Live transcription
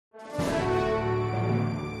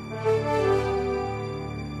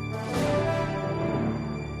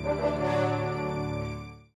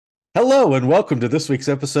Hello and welcome to this week's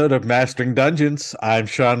episode of Mastering Dungeons. I'm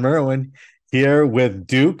Sean Merwin here with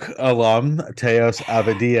Duke alum Teos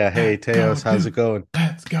Abadia. Hey Let's go, Teos, how's it dude. going?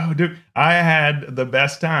 Let's go, dude. I had the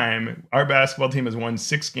best time. Our basketball team has won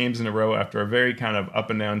 6 games in a row after a very kind of up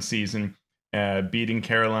and down season, beating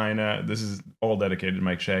Carolina. This is all dedicated to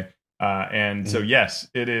Mike Shea. And so, Mhm. yes,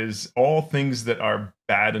 it is all things that are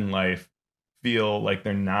bad in life feel like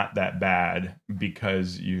they're not that bad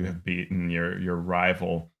because you have beaten your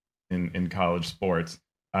rival in college sports.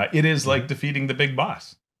 It is like Mhm. defeating the big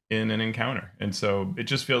boss in an encounter. And so it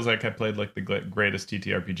just feels like I played like the greatest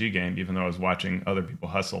TTRPG game, even though I was watching other people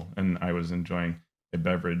hustle and I was enjoying a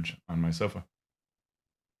beverage on my sofa.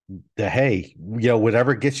 Hey,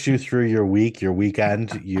 whatever gets you through your week, your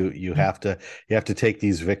weekend, you have to take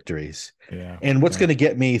these victories. Yeah. And what's Yeah. going to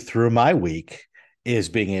get me through my week is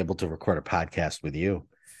being able to record a podcast with you.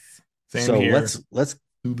 Same So here. let's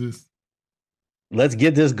Do this. let's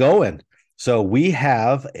get this going. So we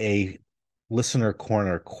have a listener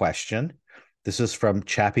corner question. This is from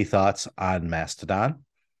Chappy Thoughts on Mastodon.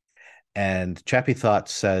 And Chappy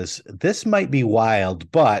Thoughts says, this might be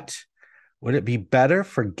wild, but would it be better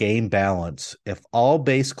for game balance if all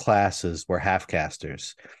base classes were half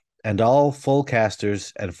casters and all full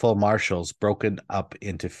casters and full marshals broken up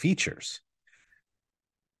into features?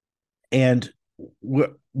 And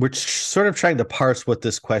we're sort of trying to parse what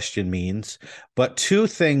this question means, but two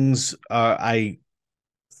things I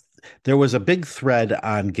there was a big thread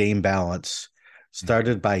on game balance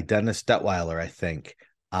started by Dennis Detweiler, I think,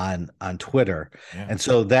 on Twitter. Yeah. And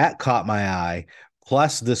so that caught my eye.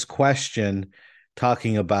 Plus this question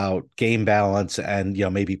talking about game balance and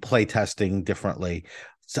maybe play testing differently.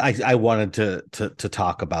 So I wanted to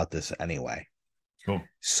talk about this anyway. Cool.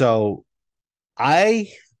 So I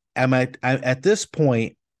at this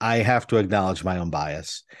point, I have to acknowledge my own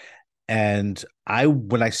bias. And I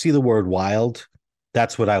when I see the word wild,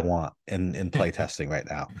 that's what I want in playtesting right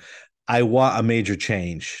now. I want a major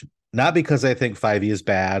change, not because I think 5e is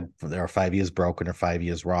bad or 5e is broken or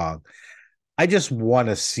 5e is wrong. I just want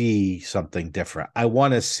to see something different. I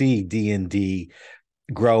want to see D&D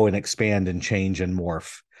grow and expand and change and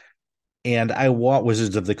morph. And I want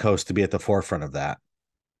Wizards of the Coast to be at the forefront of that.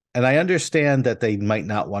 And I understand that they might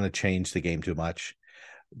not want to change the game too much,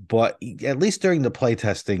 but at least during the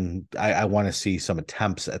playtesting, I want to see some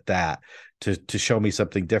attempts at that to show me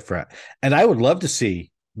something different. And I would love to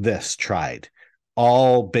see this tried.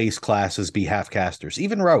 All base classes be half casters,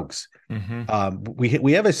 even rogues. Mm-hmm.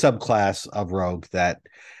 We have a subclass of rogue that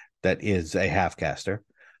is a half caster.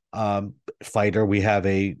 Fighter, we have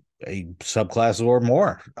a subclass or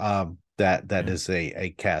more that Yeah. is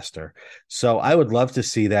a caster. So I would love to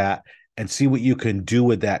see that and see what you can do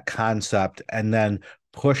with that concept, and then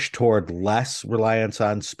push toward less reliance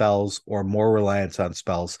on spells or more reliance on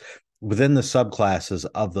spells within the subclasses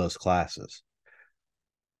of those classes.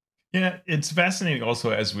 Yeah, it's fascinating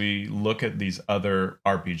also as we look at these other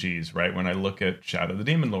RPGs, right? When I look at Shadow the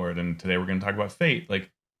Demon Lord, and today we're going to talk about Fate, like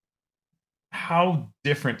how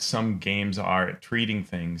different some games are at treating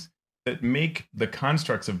things that make the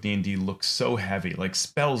constructs of D&D look so heavy. Like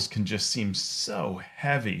spells can just seem so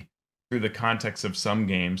heavy through the context of some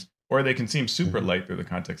games, or they can seem super Mm-hmm. light through the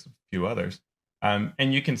context of a few others.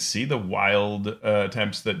 And you can see the wild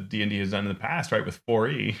attempts that D&D has done in the past, right, with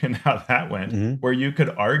 4E and how that went, Mm-hmm. where you could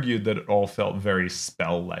argue that it all felt very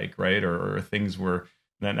spell-like, right, or things were.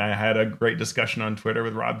 And I had a great discussion on Twitter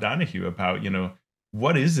with Rob Donahue about,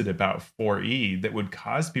 what is it about 4E that would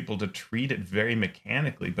cause people to treat it very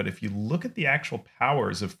mechanically? But if you look at the actual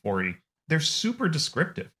powers of 4E, they're super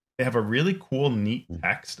descriptive. They have a really cool, neat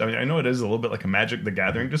text. I mean, I know it is a little bit like a Magic the Mm-hmm.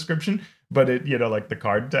 Gathering description, but it, like the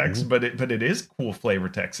card Mm-hmm. text, but it is cool flavor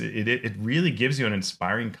text. It really gives you an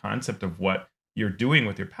inspiring concept of what you're doing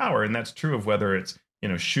with your power, and that's true of whether it's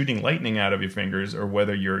shooting lightning out of your fingers or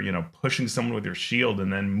whether you're pushing someone with your shield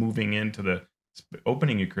and then moving into the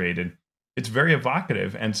opening you created. It's very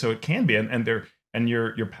evocative, and so it can be, and they're and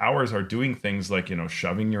your powers are doing things like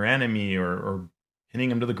shoving your enemy or hitting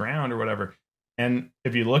them to the ground or whatever. And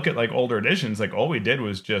if you look at like older editions, like all we did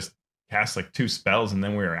was just cast like 2 spells and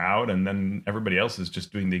then we were out, and then everybody else is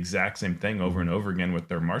just doing the exact same thing over Mm-hmm. and over again with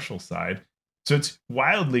their martial side. So it's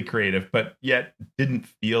wildly creative, but yet didn't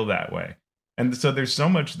feel that way. And so there's so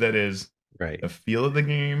much that is Right. the feel of the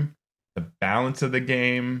game, the balance of the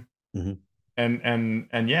game, Mm-hmm.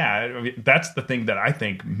 and yeah, I mean, that's the thing that I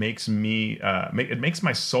think makes me it makes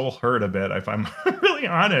my soul hurt a bit, if I'm really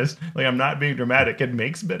honest. Like, I'm not being dramatic. It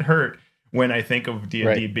makes a bit hurt when I think of D&D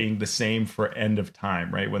Right. being the same for end of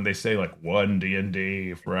time, right? When they say like one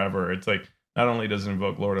D&D forever, it's like not only does it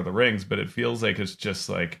invoke Lord of the Rings, but it feels like it's just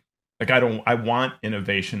like Like I want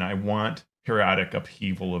innovation. I want periodic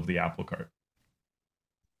upheaval of the apple cart.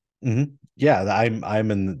 Yeah,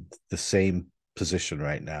 I'm in the same position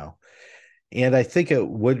right now. And I think it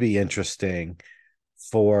would be interesting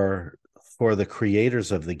for for the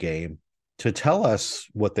creators of the game to tell us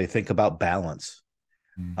what they think about balance,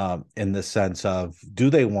 Mm. in the sense of, do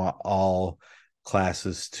they want all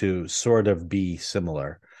classes to sort of be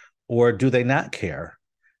similar, or do they not care?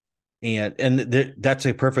 And that's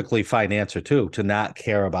a perfectly fine answer too, to not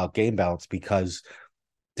care about game balance, because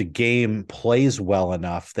the game plays well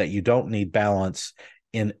enough that you don't need balance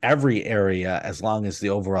in every area, as long as the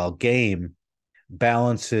overall game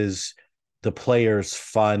balances the player's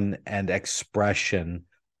fun and expression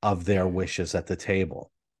of their wishes at the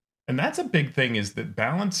table. And that's a big thing, is that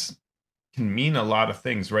balance can mean a lot of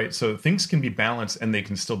things, right? So things can be balanced and they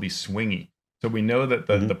can still be swingy. So we know that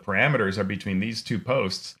the Mm-hmm. parameters are between these two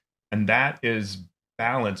posts, and that is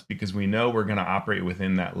balance because we know we're going to operate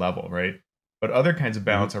within that level, right? But other kinds of Mm-hmm.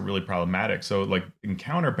 balance are really problematic. So like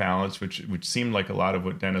encounter balance, which seemed like a lot of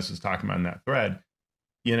what Dennis was talking about in that thread,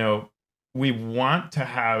 you know, we want to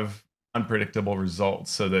have unpredictable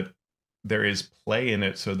results so that there is play in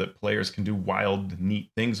it, so that players can do wild,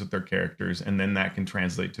 neat things with their characters, and then that can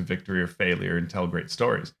translate to victory or failure and tell great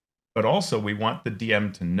stories. But also, we want the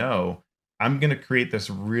DM to know, I'm going to create this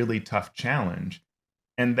really tough challenge,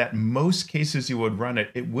 and that most cases you would run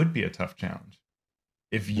it, it would be a tough challenge.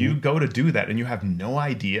 If you Mm-hmm. go to do that and you have no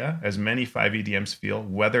idea, as many 5e DMs feel,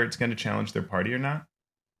 whether it's going to challenge their party or not,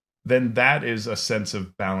 then that is a sense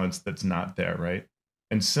of balance that's not there, right?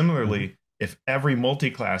 And Mm-hmm. similarly, if every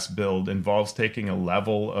multi-class build involves taking a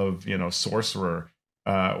level of, sorcerer,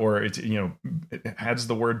 or it's, it has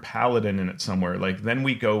the word paladin in it somewhere, like then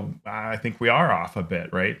we go, I think we are off a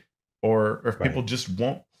bit, right? Or if people Right. just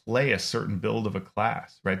won't play a certain build of a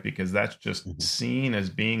class, right? Because that's just Mm-hmm. seen as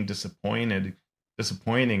being disappointing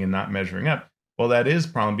and not measuring up. Well, that is a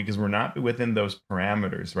problem because we're not within those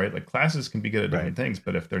parameters, right? Like classes can be good at Right. different things,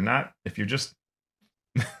 but if they're not, if you're just,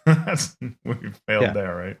 that's, we've failed Yeah.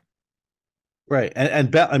 there, right? Right.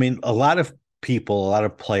 I mean, a lot of people, a lot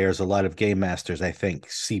of players, a lot of game masters, I think,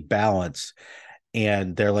 see balance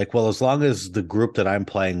and they're like, well, as long as the group that I'm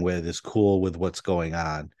playing with is cool with what's going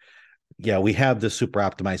on, yeah, we have this super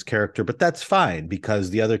optimized character, but that's fine because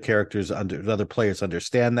the other players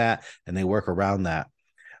understand that and they work around that.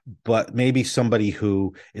 But maybe somebody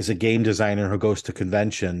who is a game designer who goes to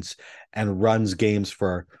conventions and runs games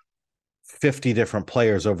for 50 different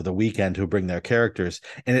players over the weekend who bring their characters,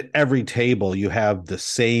 and at every table you have the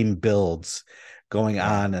same builds going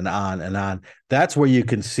Yeah. on and on and on. That's where you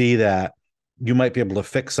can see that you might be able to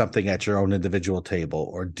fix something at your own individual table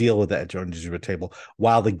or deal with it at your own individual table,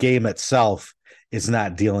 while the game itself is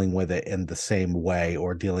not dealing with it in the same way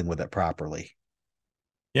or dealing with it properly.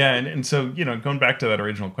 Yeah, and so, going back to that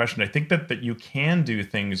original question, I think that you can do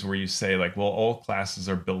things where you say like, well, all classes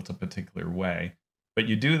are built a particular way, but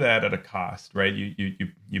you do that at a cost, right? You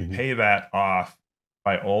Mm-hmm. pay that off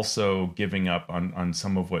by also giving up on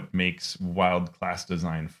some of what makes wild class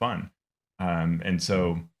design fun. And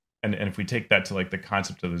so, and if we take that to like the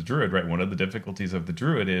concept of the druid, right? One of the difficulties of the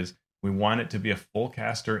druid is we want it to be a full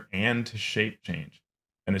caster and to shape change.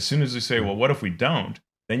 And as soon as we say, Mm-hmm. well, what if we don't?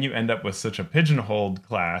 Then you end up with such a pigeonholed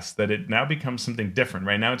class that it now becomes something different.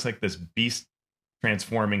 Right now, it's like this beast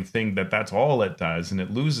transforming thing that's all it does, and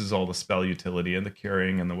it loses all the spell utility and the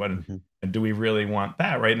curing and the what. Mm-hmm. And do we really want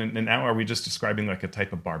that, right? And now are we just describing like a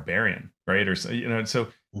type of barbarian, right? Or so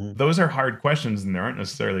Mm-hmm. those are hard questions, and there aren't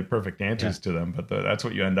necessarily perfect Yeah. answers to them. But that's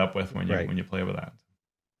what you end up with when you Right. when you play with that.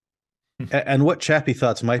 And what Chappie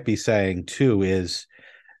Thoughts might be saying too is,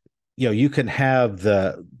 you can have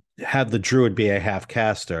the druid be a half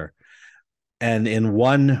caster, and in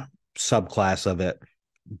one subclass of it,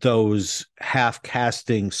 those half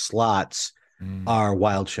casting slots Mm. are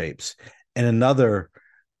wild shapes. In another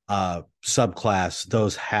subclass,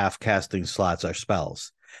 those half casting slots are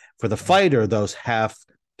spells. For the fighter, those half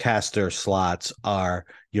caster slots are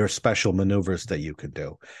your special maneuvers that you can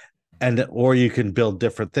do, and or you can build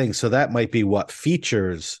different things. So that might be what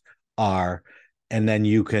features are, and then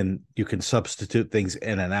you can substitute things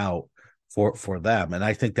in and out for them. And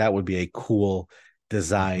I think that would be a cool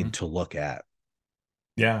design Mhm. to look at.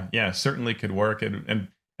 Yeah, yeah, certainly could work, and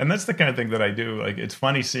that's the kind of thing that I do. Like, it's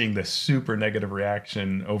funny seeing the super negative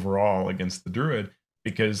reaction overall against the druid,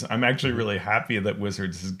 because I'm actually Mm-hmm. really happy that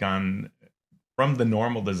Wizards has gone from the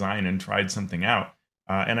normal design and tried something out.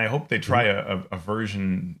 And I hope they try Mm-hmm. a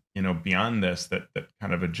version, beyond this, that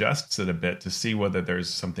kind of adjusts it a bit to see whether there's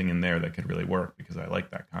something in there that could really work. Because I like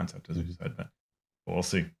that concept, as we Mm-hmm. said, but we'll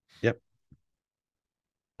see. Yep.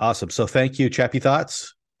 Awesome. So thank you, Chappy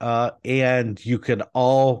Thoughts. and you can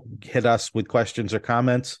all hit us with questions or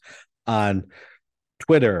comments on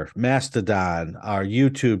Twitter, Mastodon, our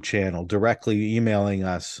YouTube channel, directly emailing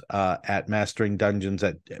us at mastering dungeons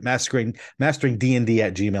at mastering D&D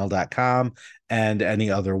at gmail.com, and any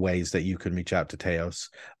other ways that you can reach out to Teos,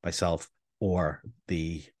 myself, or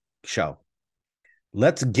the show.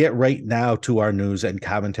 Let's get right now to our news and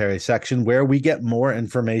commentary section, where we get more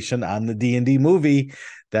information on the D&D movie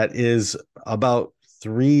that is about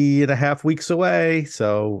 3.5 weeks away.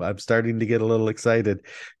 So I'm starting to get a little excited.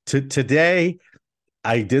 Today,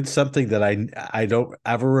 I did something that I don't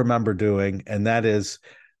ever remember doing, and that is,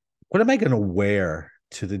 what am I going to wear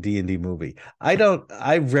to the D&D movie?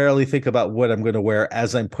 I rarely think about what I'm going to wear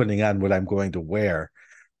as I'm putting on what I'm going to wear.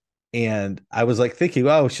 And I was like thinking,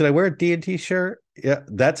 oh, should I wear a D&D shirt? Yeah,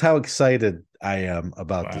 that's how excited I am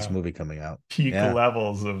about this movie coming out. Peak Yeah.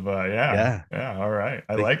 levels of yeah. All right.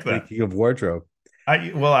 I like that. Speaking of wardrobe.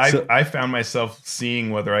 I found myself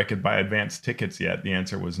seeing whether I could buy advanced tickets yet. The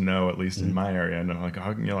answer was no, at least in my area. And I'm like,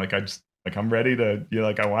 oh, like I'm ready to,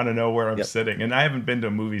 I want to know where I'm sitting. And I haven't been to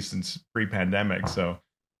a movie since pre-pandemic, so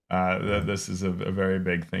this is a very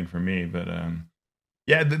big thing for me. But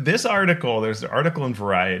this article, there's an article in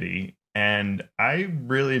Variety, and I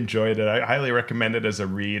really enjoyed it. I highly recommend it as a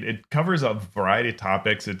read. It covers a variety of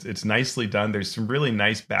topics. It's nicely done. There's some really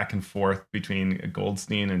nice back and forth between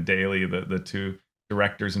Goldstein and Daly, the two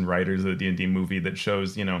directors and writers of the D&D movie, that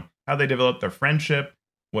shows, how they developed their friendship,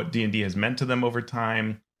 what D&D has meant to them over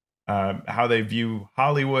time, how they view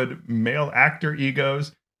Hollywood, male actor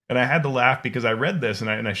egos. And I had to laugh because I read this and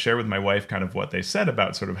I shared with my wife kind of what they said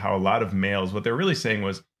about sort of how a lot of males, what they're really saying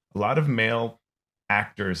was a lot of male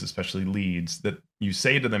actors, especially leads, that you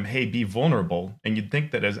say to them, hey, be vulnerable. And you'd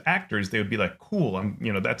think that as actors, they would be like, cool,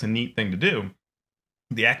 that's a neat thing to do.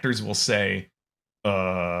 The actors will say,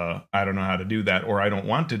 I don't know how to do that, or I don't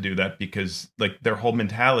want to do that, because like their whole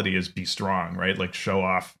mentality is be strong, right? Like show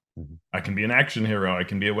off. Mm-hmm. I can be an action hero. I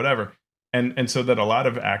can be a whatever. And so that a lot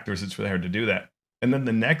of actors, it's really hard to do that. And then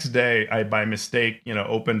the next day I, by mistake,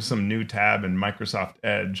 opened some new tab in Microsoft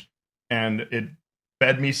Edge, and it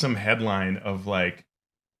fed me some headline of like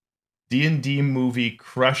D&D movie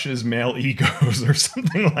crushes male egos or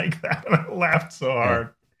something like that. And I laughed so hard.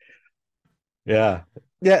 Yeah.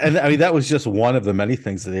 Yeah, and I mean that was just one of the many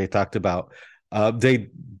things that they talked about. The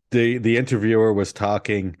interviewer was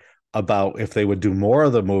talking about if they would do more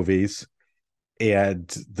of the movies, and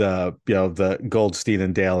the Goldstein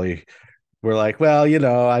and Daly were like, well,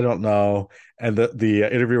 I don't know. And the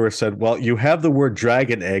interviewer said, well, you have the word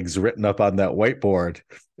dragon eggs written up on that whiteboard.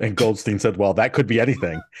 And Goldstein said, well, that could be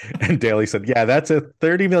anything. And Daly said, yeah, that's a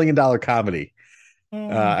 $30 million comedy.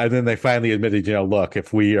 And then they finally admitted, look,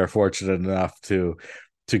 if we are fortunate enough to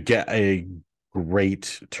get a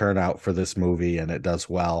great turnout for this movie and it does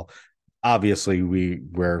well, obviously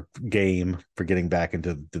we're game for getting back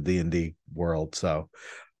into the D&D world. So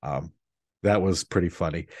that was pretty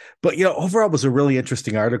funny. But overall it was a really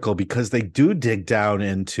interesting article, because they do dig down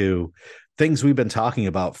into things we've been talking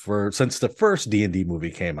about since the first D&D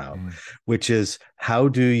movie came out, which is how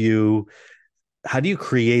do you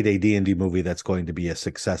create a D&D movie that's going to be a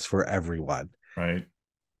success for everyone? Right.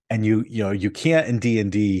 And you can't in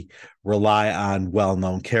D&D rely on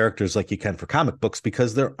well-known characters like you can for comic books,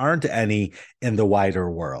 because there aren't any in the wider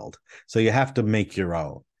world. So you have to make your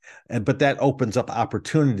own. But that opens up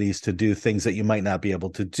opportunities to do things that you might not be able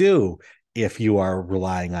to do if you are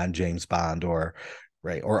relying on James Bond or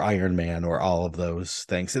Iron Man or all of those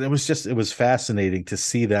things. And it was fascinating to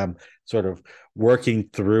see them sort of working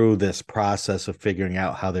through this process of figuring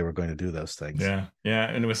out how they were going to do those things. Yeah.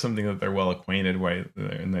 And it was something that they're well acquainted with,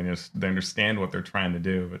 and they understand what they're trying to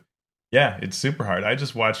do. But yeah, it's super hard. I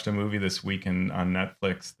just watched a movie this weekend on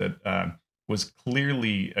Netflix that was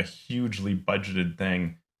clearly a hugely budgeted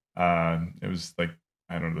thing. It was like,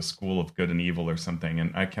 I don't know, The School of Good and Evil or something,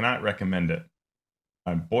 and I cannot recommend it.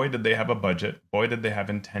 Boy, did they have a budget. Boy, did they have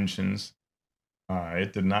intentions.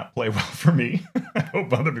 It did not play well for me. I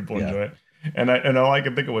hope other people enjoy it. And all I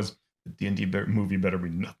could think of was, the D&D movie better be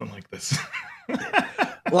nothing like this.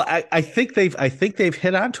 Well, I think they've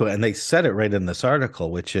hit onto it, and they said it right in this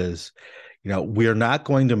article, which is, we're not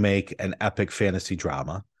going to make an epic fantasy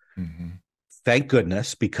drama. Mm-hmm. Thank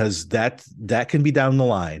goodness, because that can be down the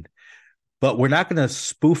line, but we're not going to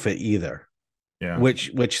spoof it either. Yeah.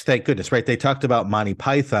 Which thank goodness, right? They talked about Monty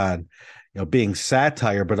Python, being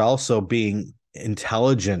satire, but also being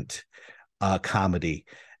intelligent comedy,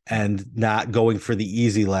 and not going for the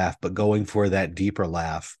easy laugh, but going for that deeper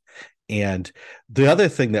laugh. And the other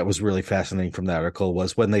thing that was really fascinating from the article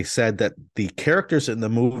was when they said that the characters in the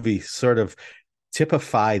movie sort of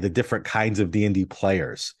typify the different kinds of D&D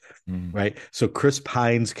players, Mm, right? So Chris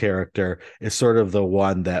Pine's character is sort of the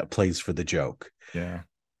one that plays for the joke, yeah.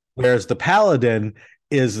 whereas the paladin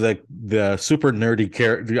is the super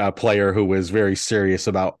nerdy player who is very serious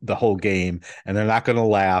about the whole game, and they're not going to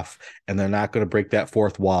laugh, and they're not going to break that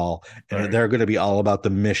fourth wall, and Right. they're going to be all about the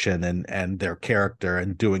mission and their character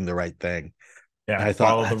and doing the right thing. And Yeah. I thought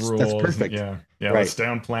Follow the that's rules. perfect. Yeah. Yeah. Let's Right. stay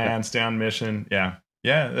on Yeah. plan, stay on mission. Yeah.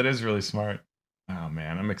 Yeah. That is really smart. Oh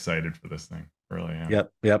man, I'm excited for this thing. Really am.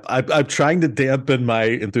 Yep. Yep. I'm trying to dampen my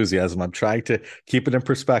enthusiasm. I'm trying to keep it in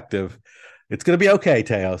perspective. It's going to be okay,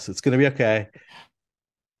 Teos. It's going to be okay.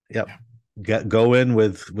 Yep. Yeah. Go in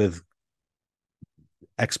with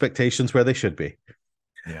expectations where they should be.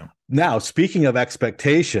 Yeah. Now, speaking of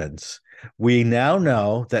expectations, we now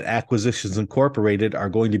know that Acquisitions Incorporated are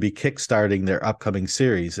going to be kickstarting their upcoming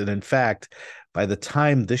series. And in fact, by the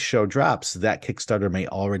time this show drops, that Kickstarter may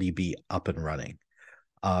already be up and running.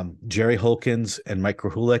 Jerry Holkins and Mike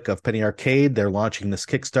Krahulik of Penny Arcade, they're launching this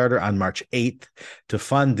Kickstarter on March 8th to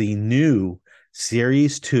fund the new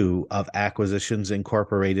Series 2 of Acquisitions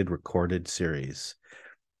Incorporated recorded series.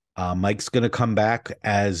 Mike's going to come back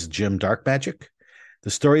as Jim Darkmagic.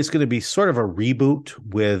 The story is going to be sort of a reboot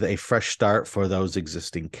with a fresh start for those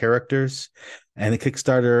existing characters. And the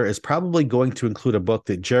Kickstarter is probably going to include a book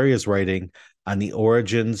that Jerry is writing on the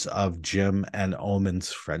origins of Jim and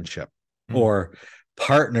Omen's friendship or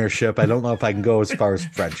partnership. I don't know if I can go as far as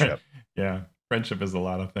friendship. Yeah. Friendship is a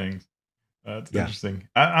lot of things. That's Yeah. interesting.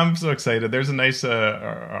 I'm so excited. There's a nice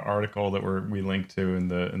article that we link to in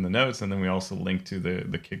the notes, and then we also link to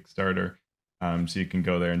the Kickstarter, so you can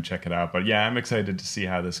go there and check it out. But yeah, I'm excited to see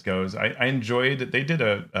how this goes. I enjoyed. They did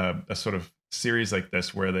a sort of series like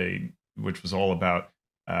this which was all about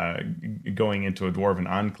going into a dwarven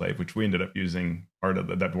enclave, which we ended up using part of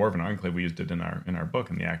that dwarven enclave. We used it in our book,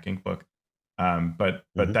 in the Ack Inc. book. But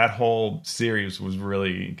that whole series was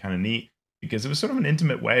really kind of neat, because it was sort of an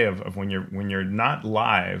intimate way of when you're not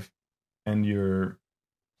live and you're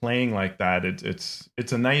playing like that. It's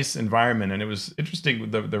a nice environment. And it was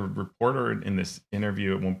interesting. The reporter in this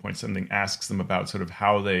interview at one point, something asks them about sort of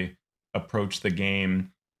how they approach the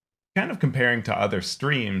game, kind of comparing to other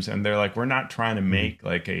streams. And they're like, we're not trying to make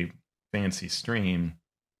like a fancy stream.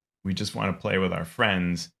 We just want to play with our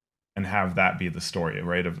friends and have that be the story,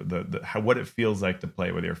 right? Of what it feels like to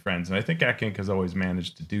play with your friends. And I think Ack Inc. has always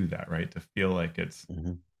managed to do that, right? To feel like it's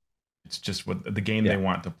just what the game they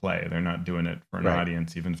want to play. They're not doing it for an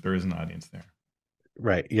audience, even if there is an audience there.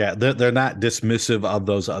 Right. Yeah. They're not dismissive of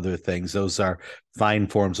those other things. Those are fine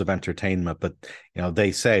forms of entertainment, but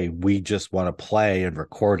they say we just want to play and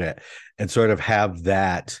record it and sort of have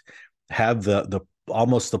the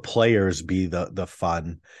almost the players be the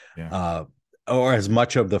fun. Yeah. Or as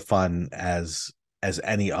much of the fun as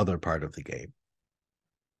any other part of the game.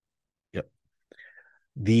 Yep.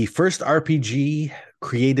 The first RPG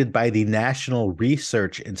created by the National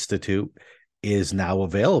Research Institute is now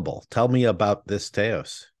available. Tell me about this,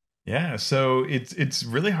 Teos. Yeah, so it's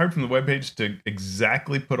really hard from the webpage to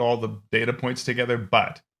exactly put all the data points together,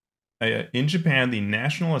 but in Japan, the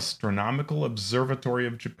National Astronomical Observatory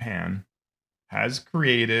of Japan has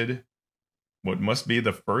created what must be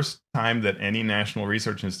the first time that any National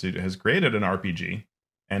Research Institute has created an RPG,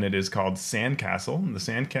 and it is called Sandcastle. The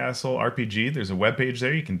Sandcastle RPG, there's a webpage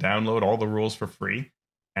there. You can download all the rules for free,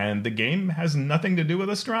 and the game has nothing to do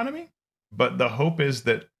with astronomy, but the hope is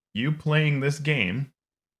that you playing this game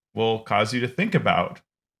will cause you to think about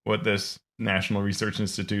what this National Research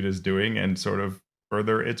Institute is doing and sort of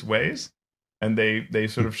further its ways. And they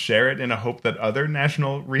sort of share it in a hope that other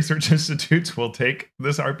national research institutes will take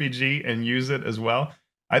this RPG and use it as well.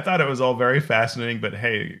 I thought it was all very fascinating, but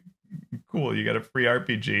hey, cool, you got a free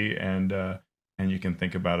RPG and you can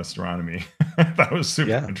think about astronomy. That was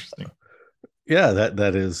super interesting. Yeah,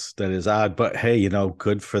 that is odd, but hey,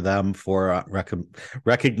 good for them for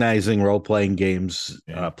recognizing role-playing games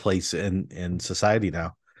place in society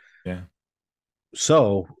now. Yeah.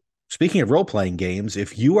 So, speaking of role-playing games,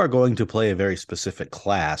 if you are going to play a very specific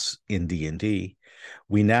class in D&D,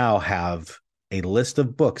 we now have a list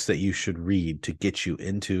of books that you should read to get you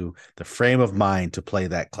into the frame of mind to play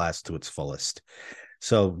that class to its fullest.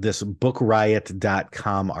 So this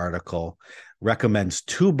bookriot.com article recommends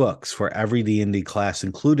 2 books for every D&D class,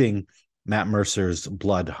 including Matt Mercer's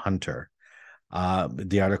Blood Hunter.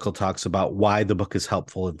 The article talks about why the book is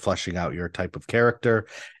helpful in fleshing out your type of character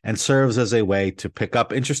and serves as a way to pick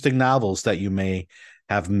up interesting novels that you may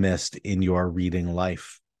have missed in your reading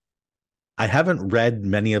life. I haven't read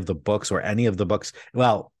many of the books or any of the books.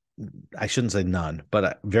 Well, I shouldn't say none,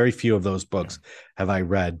 but very few of those books have I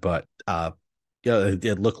read. But Yeah,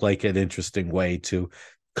 it looked like an interesting way to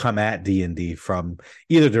come at D&D from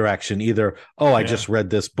either direction. Either, oh, I Yeah. just read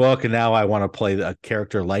this book and now I want to play a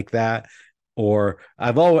character like that, or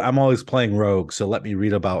I'm always playing rogue, so let me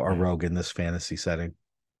read about a Yeah. rogue in this fantasy setting.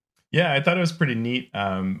 Yeah, I thought it was pretty neat.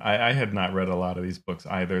 I had not read a lot of these books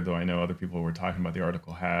either, though I know other people were talking about the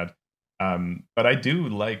article had. But I do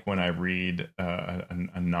like when I read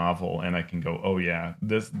a novel and I can go, oh yeah,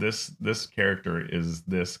 this character is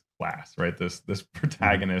this class, right? This Mhm.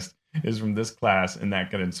 protagonist is from this class, and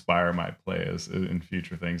that can inspire my play as in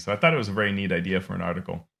future things. So I thought it was a very neat idea for an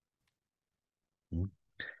article.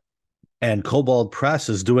 And Kobold Press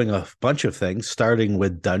is doing a bunch of things, starting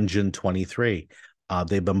with Dungeon 23.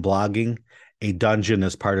 They've been blogging. A dungeon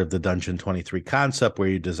is part of the Dungeon 23 concept, where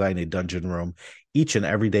you design a dungeon room each and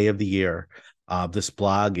every day of the year. This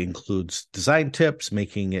blog includes design tips,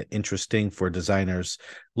 making it interesting for designers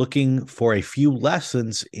looking for a few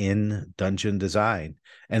lessons in dungeon design.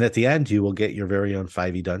 And at the end, you will get your very own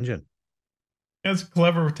 5e dungeon. It's a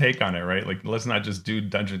clever take on it, right? Like, let's not just do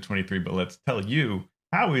Dungeon 23, but let's tell you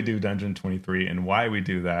how we do Dungeon 23 and why we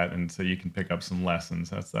do that. And so you can pick up some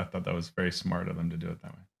lessons. I thought that was very smart of them to do it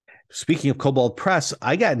that way. Speaking of Kobold Press,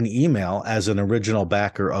 I got an email as an original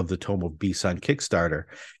backer of the Tome of Beasts on Kickstarter,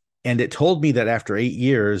 and it told me that after 8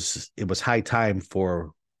 years, it was high time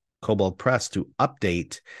for Kobold Press to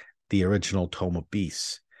update the original Tome of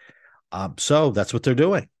Beasts. So that's what they're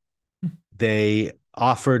doing. They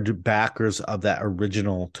offered backers of that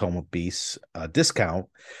original Tome of Beasts a discount,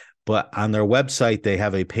 but on their website, they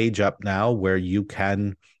have a page up now where you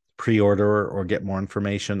can pre-order or get more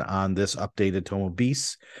information on this updated Tome of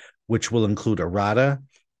Beasts, which will include errata,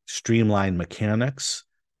 streamlined mechanics,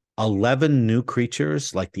 11 new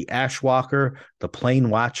creatures like the Ashwalker, the Plane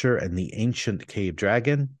Watcher, and the Ancient Cave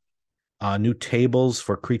Dragon, new tables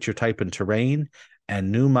for creature type and terrain,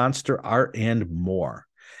 and new monster art and more.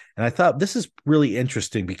 And I thought this is really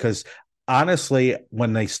interesting because honestly,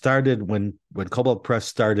 when Cobalt Press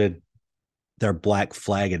started their Black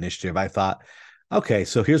Flag initiative, I thought, okay,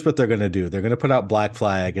 so here's what they're going to do. They're going to put out Black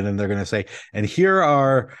Flag, and then they're going to say, and here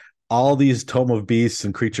are all these Tome of Beasts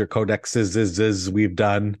and creature codexes we've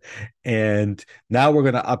done, and now we're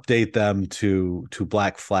going to update them to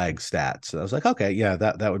Black Flag stats. And I was like, okay, yeah,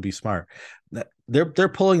 that would be smart. They're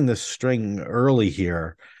pulling the string early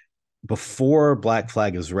here before Black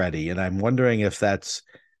Flag is ready, and I'm wondering if that's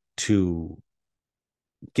to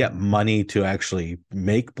get money to actually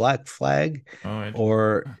make Black Flag, Oh,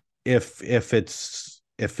 or if it's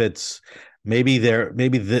that's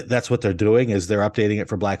what they're doing is they're updating it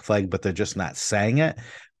for Black Flag, but they're just not saying it.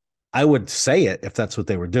 I would say it if that's what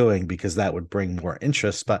they were doing because that would bring more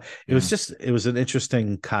interest. But yeah. it was an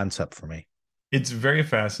interesting concept for me. It's very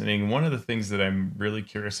fascinating. One of the things that I'm really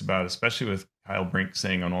curious about, especially with Kyle Brink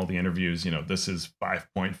saying on all the interviews, this is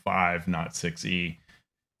 5.5, not 6E,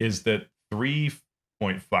 is that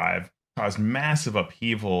 3.5 caused massive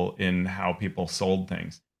upheaval in how people sold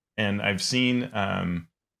things. And I've seen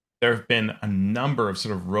there have been a number of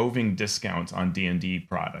sort of roving discounts on D&D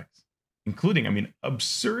products, including, I mean,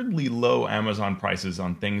 absurdly low Amazon prices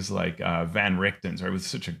on things like Van Richten's, right? It was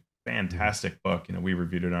such a fantastic book. We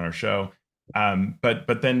reviewed it on our show.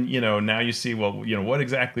 But then, now you see, well, what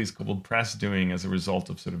exactly is Kobold Press doing as a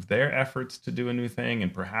result of sort of their efforts to do a new thing,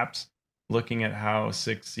 and perhaps looking at how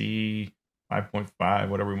 6E, 5.5,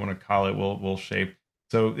 whatever we want to call it, will shape.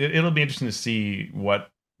 So it'll be interesting to see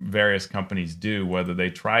what various companies do, whether they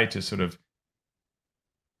try to sort of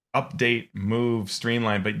update, move,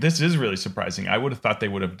 streamline. But this is really surprising. I would have thought they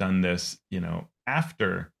would have done this,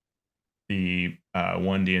 after the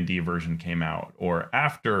 1D&D version came out, or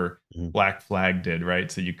after Mhm. Black Flag did, right?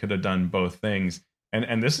 So you could have done both things.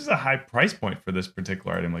 And this is a high price point for this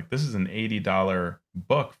particular item. Like, this is an $80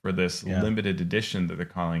 book for this Yeah. limited edition that they're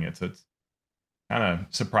calling it. So it's kind of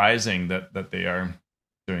surprising that they are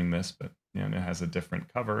doing this, but and it has a different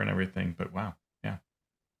cover and everything. But wow, yeah.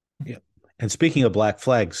 Yeah. And speaking of Black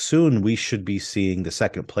Flag, soon we should be seeing the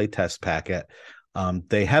second playtest packet.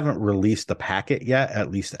 They haven't released the packet yet,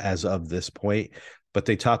 at least as of this point, but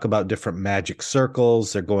they talk about different magic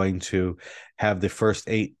circles. They're going to have the first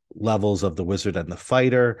 8 levels of the wizard and the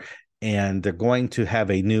fighter, and they're going to have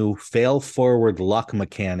a new fail forward luck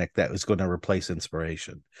mechanic that is going to replace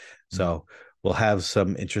inspiration. So we'll have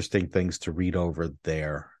some interesting things to read over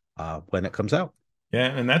there when it comes out. Yeah,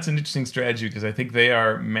 and that's an interesting strategy because I think they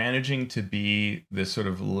are managing to be the sort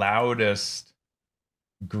of loudest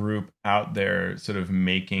group out there, sort of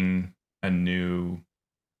making a new,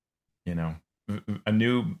 you know, a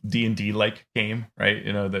new D&D like game, right?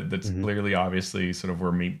 That's Mhm. clearly, obviously, sort of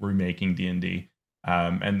we're remaking D&D,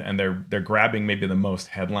 and they're grabbing maybe the most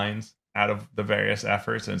headlines out of the various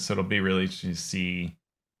efforts, and so it'll be really to see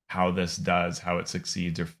how this does, how it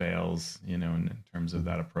succeeds or fails, in terms of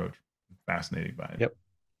that approach. I'm fascinated by it. Yep.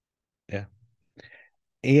 Yeah.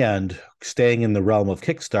 And staying in the realm of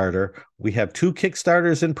Kickstarter, we have two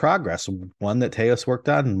Kickstarters in progress, one that Teos worked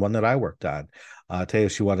on and one that I worked on.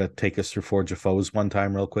 Teos, you want to take us through Forge of Foes one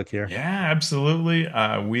time real quick here? Yeah, absolutely.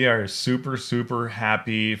 We are super, super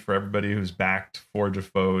happy for everybody who's backed Forge of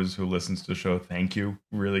Foes, who listens to the show. Thank you.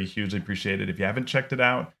 Really hugely appreciate it. If you haven't checked it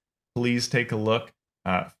out, please take a look.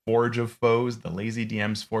 Forge of Foes, the Lazy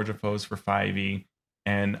DM's Forge of Foes for 5e.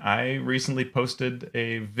 And I recently posted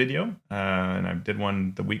a video, and I did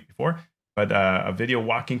one the week before, but a video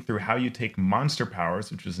walking through how you take monster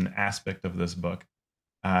powers, which is an aspect of this book.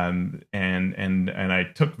 And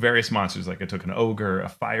I took various monsters, like I took an ogre, a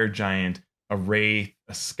fire giant, a wraith,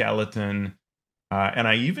 a skeleton, and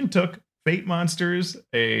I even took fate monsters,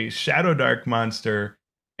 a shadow dark monster,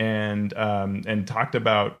 and talked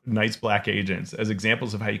about Night's Black Agents as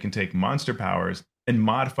examples of how you can take monster powers and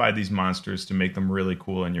modify these monsters to make them really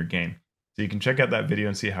cool in your game. So you can check out that video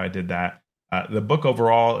and see how I did that. The book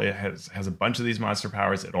overall, it has a bunch of these monster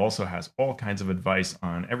powers. It also has all kinds of advice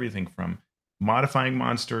on everything from modifying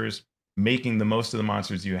monsters, making the most of the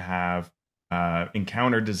monsters you have,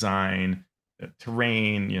 encounter design,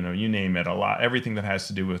 terrain, you name it, everything that has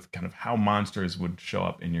to do with kind of how monsters would show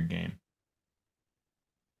up in your game.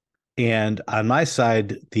 And on my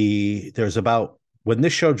side, when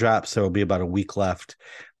this show drops, there will be about a week left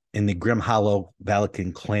in the Grim Hollow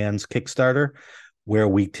Valakin Clans Kickstarter, where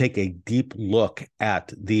we take a deep look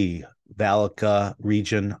at the Valaka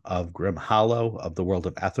region of Grim Hollow of the world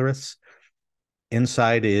of Etheris.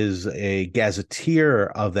 Inside is a gazetteer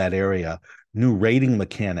of that area, new raiding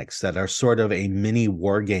mechanics that are sort of a mini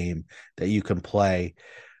war game that you can play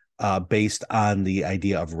based on the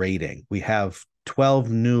idea of raiding. We have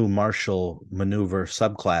 12 new martial maneuver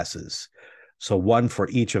subclasses, so one for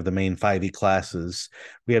each of the main 5e classes.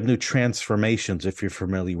 We have new transformations. If you're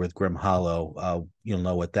familiar with Grim Hollow, you'll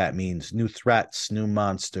know what that means. New threats, new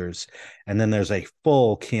monsters, and then there's a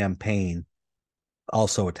full campaign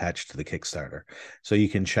also attached to the Kickstarter. So you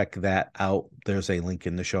can check that out. There's a link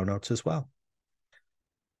in the show notes as well.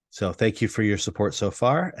 So thank you for your support so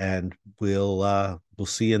far, and we'll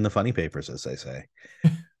see you in the funny papers, as they say.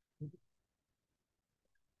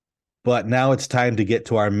 But now it's time to get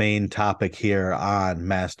to our main topic here on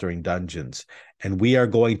Mastering Dungeons. And we are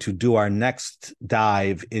going to do our next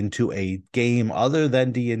dive into a game other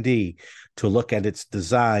than D&D to look at its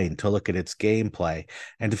design, to look at its gameplay,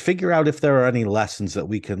 and to figure out if there are any lessons that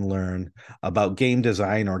we can learn about game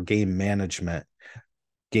design or game management,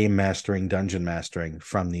 game mastering, dungeon mastering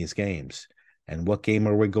from these games. And what game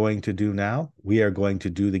are we going to do now? We are going to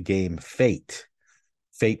do the game Fate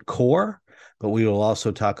Core, but we will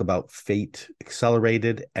also talk about Fate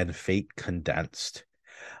Accelerated and Fate Condensed.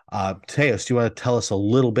 Teos, do you want to tell us a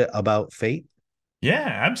little bit about Fate? Yeah,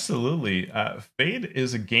 absolutely. Fate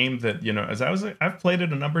is a game that, I've played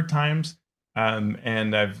it a number of times,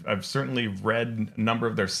 and I've certainly read a number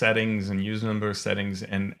of their settings and used a number of settings.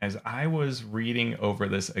 And as I was reading over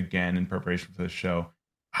this again in preparation for the show,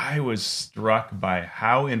 I was struck by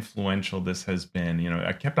how influential this has been.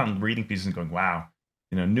 I kept on reading pieces and going, wow,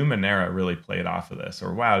 Numenera really played off of this,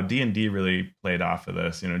 or wow, D&D really played off of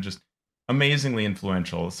this, just amazingly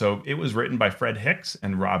influential. So it was written by Fred Hicks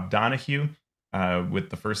and Rob Donahue, with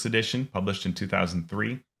the first edition published in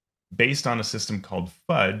 2003, based on a system called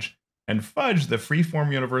Fudge. And Fudge, the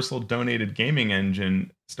freeform universal donated gaming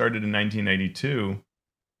engine, started in 1992.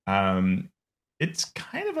 It's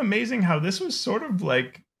kind of amazing how this was sort of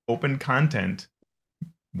like open content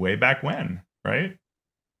way back when, right?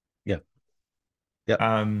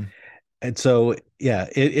 Yeah. And so, yeah,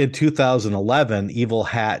 in 2011, Evil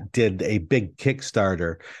Hat did a big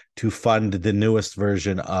Kickstarter to fund the newest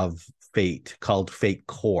version of Fate called Fate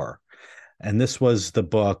Core. And this was the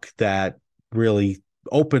book that really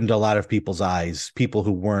opened a lot of people's eyes, people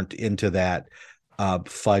who weren't into that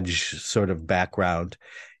Fudge sort of background.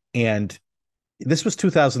 And this was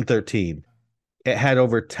 2013. It had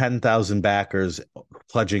over 10,000 backers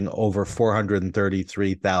pledging over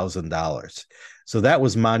 $433,000. So that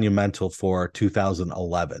was monumental for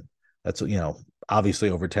 2011. That's, obviously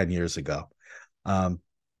over 10 years ago.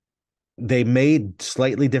 They made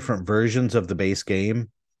slightly different versions of the base game.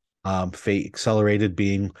 Fate Accelerated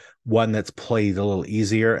being one that's played a little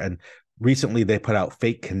easier. And recently they put out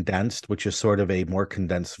Fate Condensed, which is sort of a more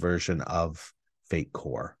condensed version of Fate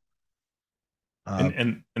Core.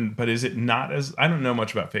 But is it not as, I don't know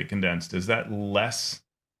much about Fate Condensed. Is that less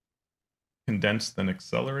condensed than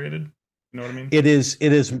Accelerated? You know what I mean? It is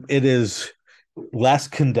less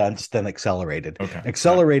condensed than accelerated. Okay. Got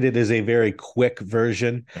Accelerated is a very quick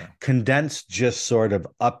version. it. Yeah. Condensed just sort of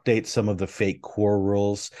updates some of the Fate core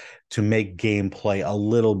rules to make gameplay a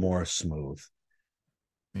little more smooth.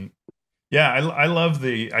 Yeah, I love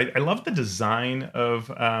I love the design of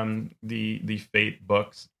the Fate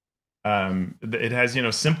books. It has, you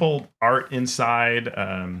know, simple art inside,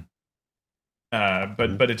 Mhm.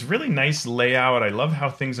 but it's really nice layout. I love how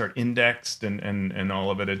things are indexed and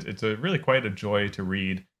all of it. It's a really quite a joy to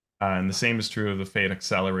read. And the same is true of the Fate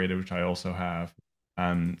Accelerated, which I also have.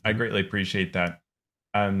 I greatly appreciate that.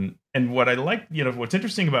 And what I like, you know, what's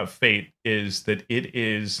interesting about Fate is that it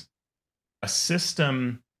is a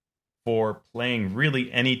system for playing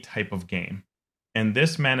really any type of game. And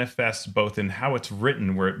this manifests both in how it's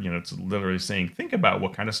written, where, you know, it's literally saying, think about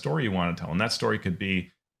what kind of story you want to tell. And that story could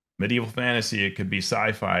be medieval fantasy, it could be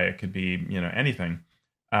sci-fi, it could be, you know, anything.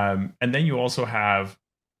 And then you also have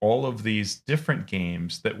all of these different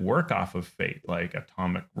games that work off of Fate, like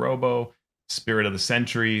Atomic Robo, Spirit of the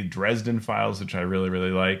Century, Dresden Files, which I really, really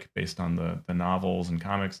like, based on the novels and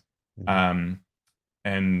comics. Mhm. Um,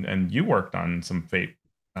 and you worked on some Fate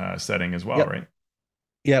setting as well, Yep. right?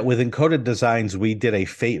 Yeah, with Encoded Designs, we did a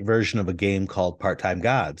Fate version of a game called Part Time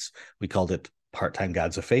Gods. We called it Part Time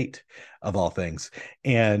Gods of Fate, of all things.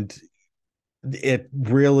 And it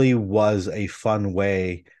really was a fun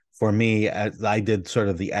way for me. As I did sort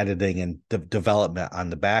of the editing and development on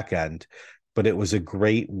the back end, but it was a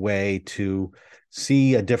great way to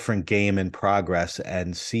see a different game in progress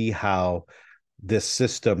and see how this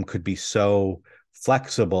system could be so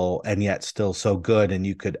flexible and yet still so good, and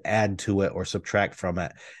you could add to it or subtract from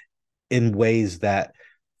it in ways that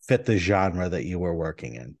fit the genre that you were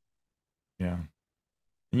working in. Yeah.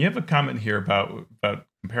 And you have a comment here about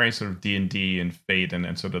comparing sort of D&D and Fate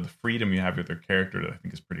and sort of the freedom you have with your character that I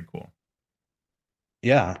think is pretty cool.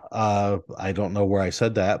 Yeah, I don't know where I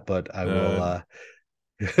said that, but I will. Uh,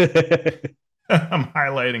 Oh, I'm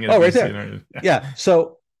highlighting as we right see there. it. Yeah.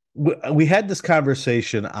 So we had this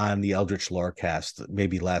conversation on the Eldritch Lorecast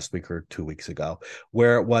maybe last week or 2 weeks ago,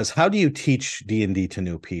 where it was, how do you teach D&D to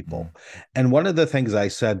new people? And one of the things I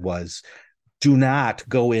said was, do not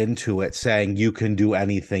go into it saying you can do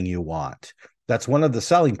anything you want. That's one of the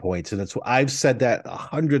selling points, and it's I've said that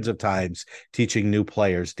hundreds of times teaching new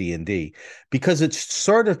players D&D, because it's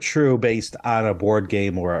sort of true based on a board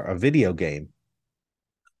game or a video game,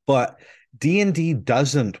 but D&D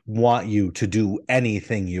doesn't want you to do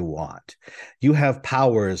anything you want. You have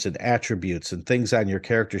powers and attributes and things on your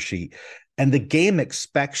character sheet, and the game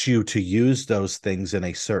expects you to use those things in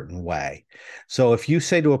a certain way. So if you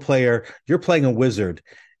say to a player, you're playing a wizard,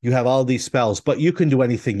 you have all these spells, but you can do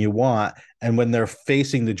anything you want, and when they're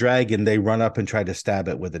facing the dragon, they run up and try to stab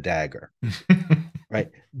it with a dagger. Right?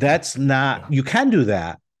 That's not, Yeah. you can do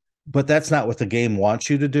that, but that's not what the game wants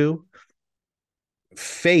you to do.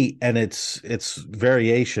 Fate and its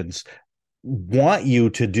variations want you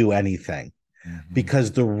to do anything, Mhm.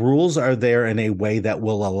 because the rules are there in a way that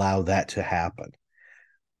will allow that to happen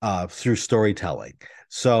through storytelling.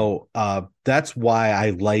 So that's why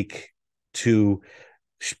I like to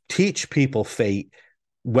teach people Fate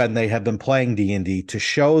when they have been playing D&D, to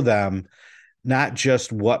show them not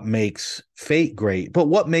just what makes Fate great, but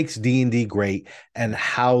what makes D&D great and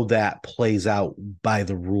how that plays out by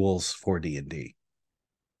the rules for D&D.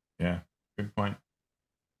 Yeah. Good point.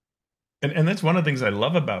 And that's one of the things I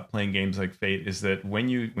love about playing games like Fate is that when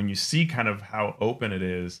you see kind of how open it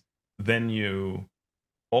is, then you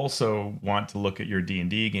also want to look at your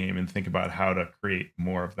D&D game and think about how to create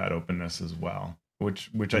more of that openness as well,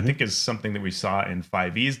 which I Mm-hmm. think is something that we saw in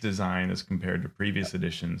 5e's design as compared to previous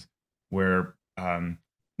editions, where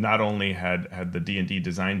not only had the D&D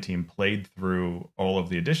design team played through all of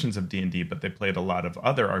the editions of D&D, but they played a lot of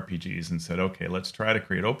other RPGs and said, okay, let's try to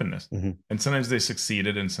create openness. Mm-hmm. And sometimes they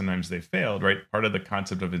succeeded and sometimes they failed, right? Part of the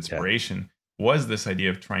concept of Yeah. inspiration was this idea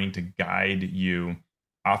of trying to guide you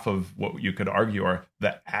off of what you could argue are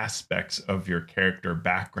the aspects of your character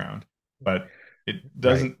background, but it Right.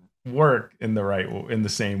 doesn't work in the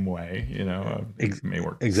same way. You know, Ex- it may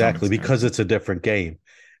work to some exactly, extent, because but it's a different game.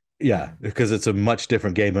 Yeah, yeah. because it's a much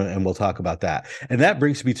different game, and we'll talk about that. And that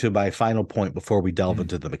brings me to my final point before we delve Mhm.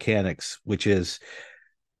 into the mechanics, which is,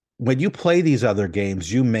 when you play these other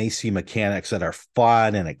games, you may see mechanics that are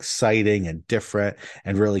fun and exciting and different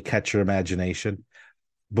and really catch your imagination.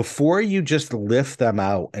 Before you just lift them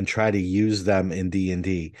out and try to use them in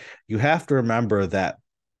D&D, you have to remember that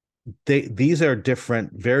these are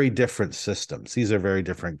different, very different systems. These are very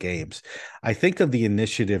different games. I think of the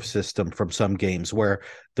initiative system from some games where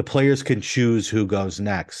the players can choose who goes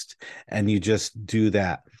next, and you just do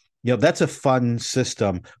that. That's a fun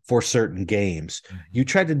system for certain games. Mhm. You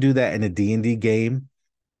try to do that in a D&D game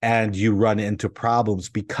and you run into problems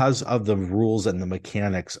because of the rules and the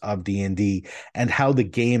mechanics of D&D and how the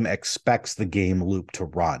game expects the game loop to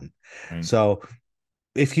run. Right. So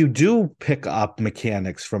if you do pick up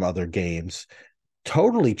mechanics from other games,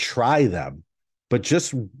 totally try them, but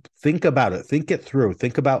just think about it, think it through,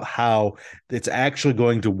 think about how it's actually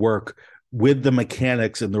going to work with the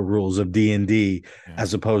mechanics and the rules of D&D Yeah.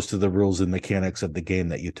 as opposed to the rules and mechanics of the game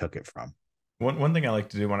that you took it from. One thing I like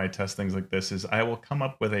to do when I test things like this is I will come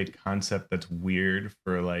up with a concept that's weird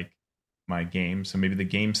for like my game. So maybe the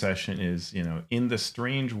game session is, in the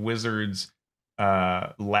strange wizards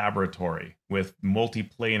laboratory with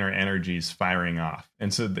multiplanar energies firing off.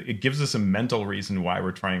 And so it gives us a mental reason why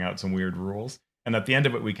we're trying out some weird rules. And at the end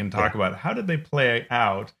of it, we can Yeah. talk about how did they play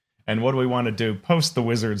out and what do we want to do post the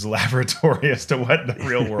wizards laboratory as to what the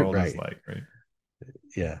real world is Right. like, right?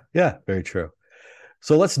 Yeah. Yeah. Very true.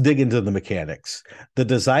 So let's dig into the mechanics. The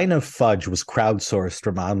design of Fudge was crowdsourced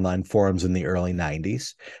from online forums in the early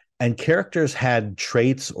 90s, and characters had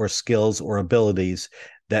traits or skills or abilities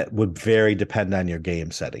that would vary depend on your game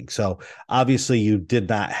setting. So obviously, you did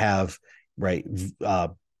not have right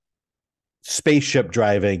spaceship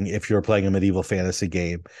driving if you're playing a medieval fantasy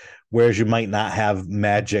game, whereas you might not have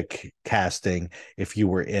magic casting if you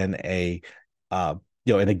were in a uh,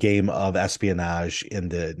 in a game of espionage in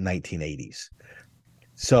the 1980s.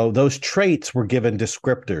 So those traits were given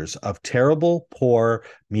descriptors of terrible, poor,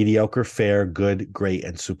 mediocre, fair, good, great,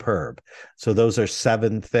 and superb. So those are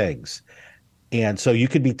 7 things. And so you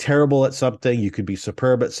could be terrible at something, you could be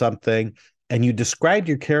superb at something, and you described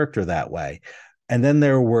your character that way. And then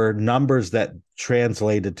there were numbers that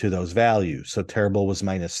translated to those values. So terrible was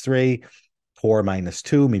 -3, poor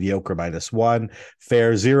 -2, mediocre -1,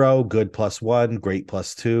 fair 0, good +1, great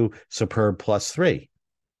 +2, superb +3.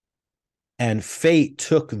 And Fate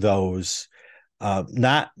took those,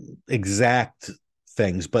 not exact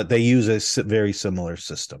things, but they use a very similar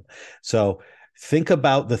system. So think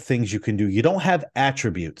about the things you can do. You don't have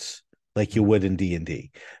attributes like you would in D&D.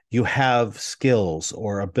 You have skills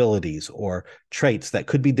or abilities or traits that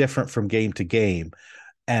could be different from game to game,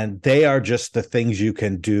 and they are just the things you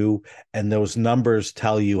can do, and those numbers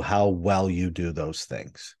tell you how well you do those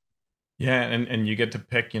things. Yeah, and you get to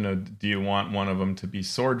pick, do you want one of them to be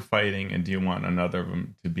sword fighting, and do you want another of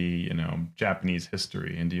them to be, Japanese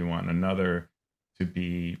history, and do you want another to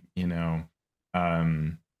be,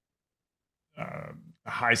 um,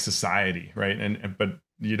 high society, right? And but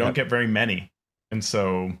you don't Yep. get very many, and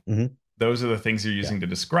so Mm-hmm. those are the things you're Yeah. using to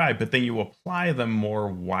describe. But then you apply them more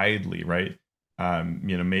widely, right?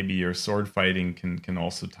 Maybe your sword fighting can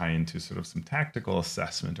also tie into sort of some tactical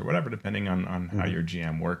assessment or whatever, depending on how Mm-hmm. your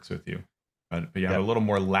GM works with you. But you have a Yep. little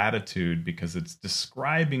more latitude because it's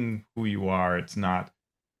describing who you are. It's not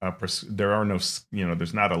there are no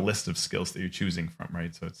there's not a list of skills that you're choosing from,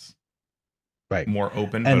 right? So it's Right. more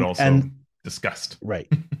open, but also And discussed.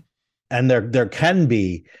 right. And there can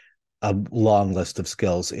be a long list of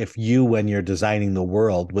skills if you, when you're designing the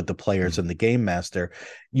world with the players and the game master,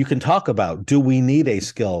 you can talk about, do we need a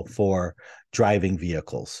skill for driving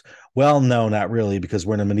vehicles? Well, no, not really, because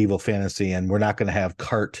we're in a medieval fantasy and we're not going to have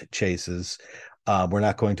cart chases. We're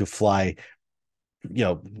not going to fly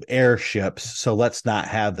airships, so let's not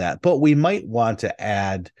have that. But we might want to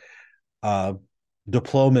add uh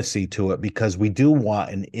diplomacy to it because we do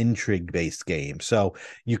want an intrigue based game. So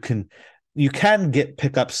you can get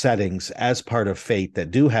pickup settings as part of Fate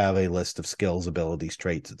that do have a list of skills, abilities,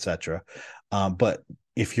 traits, etc. But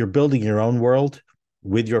if you're building your own world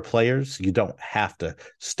with your players, you don't have to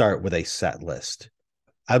start with a set list.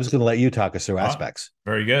 I was going to let you talk us through Ah, aspects.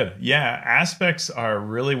 very good. Yeah, aspects are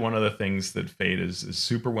really one of the things that Fate is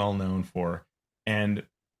super well known for, and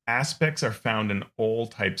aspects are found in all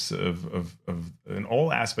types of in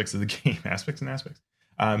all aspects of the game. Aspects and aspects.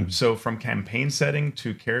 Mhm. So from campaign setting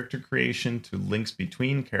to character creation to links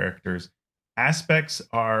between characters, aspects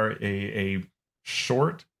are a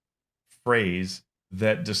short phrase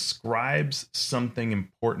that describes something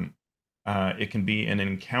important. It can be an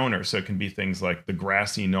encounter, so it can be things like the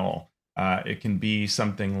grassy knoll. It can be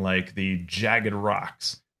something like the jagged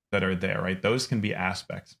rocks that are there, right? Those can be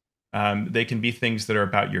aspects. They can be things that are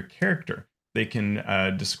about your character. They can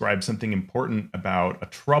describe something important about a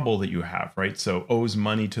trouble that you have, right? So owes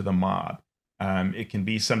money to the mob. It can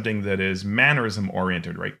be something that is mannerism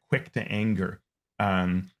oriented, right? Quick to anger,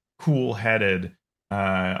 cool headed,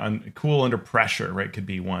 cool under pressure, right? Could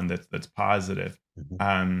be one that's positive. Mhm.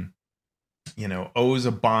 Um, owes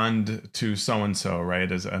a bond to so and so,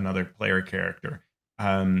 right? As another player character.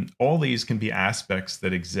 all these can be aspects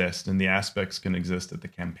that exist, and the aspects can exist at the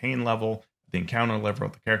campaign level, the encounter level,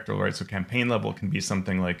 at the character level, right? So campaign level can be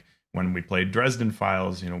something like when we played Dresden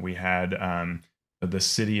Files, we had the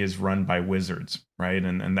city is run by wizards, right?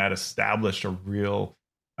 And that established a real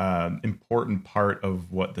important part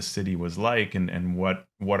of what the city was like, and what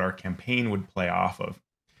our campaign would play off of.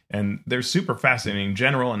 And they're super fascinating.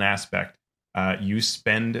 General and aspect, you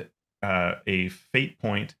spend a fate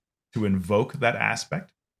point to invoke that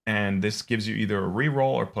aspect, and this gives you either a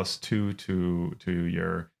reroll or +2 to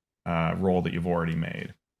your roll that you've already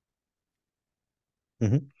made.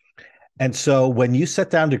 Mm-hmm. And so when you sit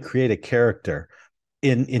down to create a character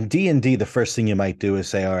in D&D, the first thing you might do is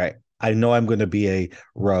say, all right, I know I'm going to be a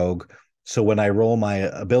rogue. So when I roll my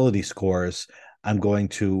ability scores, I'm going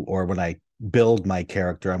to, or when I build my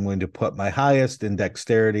character, I'm going to put my highest in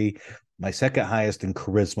dexterity, my second highest in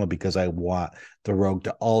charisma, because I want the rogue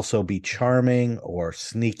to also be charming or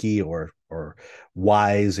sneaky or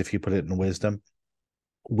wise if you put it in wisdom.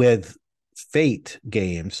 With Fate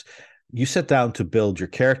games, you sit down to build your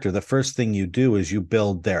character. The first thing you do is you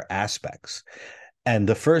build their aspects. And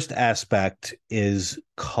the first aspect is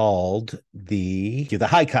called the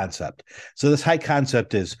high concept. So this high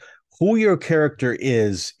concept is who your character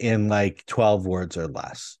is in like 12 words or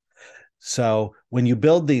less. So when you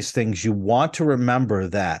build these things, you want to remember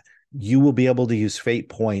that you will be able to use fate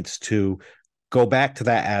points to go back to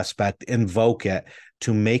that aspect, invoke it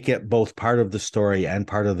to make it both part of the story and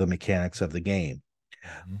part of the mechanics of the game.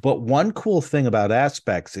 Mm-hmm. But one cool thing about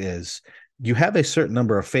aspects is you have a certain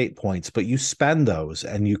number of fate points, but you spend those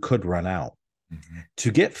and you could run out. Mm-hmm.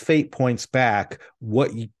 To get fate points back,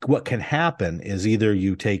 what can happen is either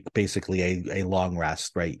you take basically a long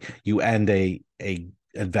rest, right? You end a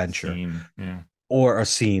adventure Yeah. or a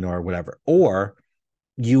scene or whatever, or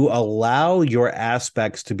you allow your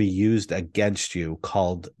aspects to be used against you,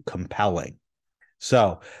 called compelling.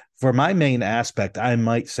 So for my main aspect, I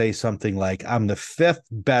might say something like, I'm the fifth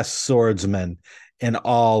best swordsman in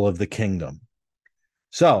all of the kingdom.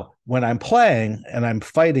 So when I'm playing and I'm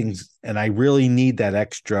fighting and I really need that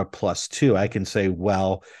extra +2, I can say,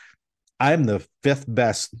 well, I'm the fifth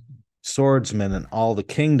best swordsman in all the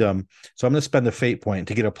kingdom. So I'm going to spend a fate point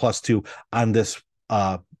to get a +2 on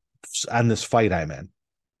this fight I'm in.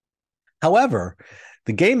 However,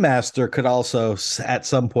 the game master could also at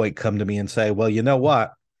some point come to me and say, well, you know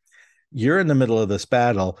what? You're in the middle of this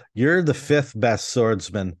battle. You're the fifth best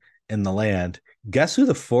swordsman in the land. Guess who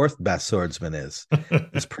the fourth best swordsman is?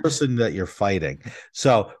 This person that you're fighting.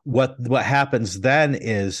 So what happens then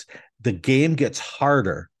is the game gets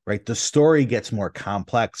harder, right? The story gets more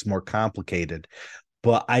complex, more complicated,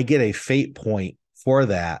 but I get a fate point for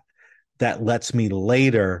that lets me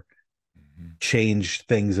later change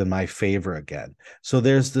things in my favor again. So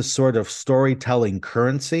there's this sort of storytelling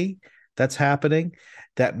currency that's happening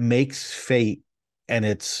that makes Fate and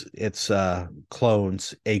its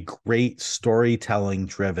clones a great storytelling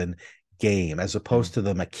driven game, as opposed to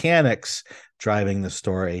the mechanics driving the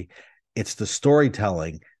story. It's the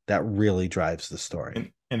storytelling that really drives the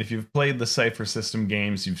story. And if you've played the Cypher System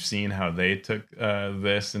games, you've seen how they took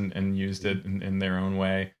this and used it in their own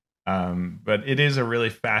way. But it is a really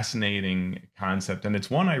fascinating concept, and it's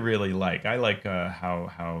one I really like. I like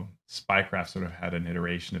how Spycraft sort of had an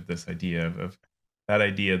iteration of this idea of that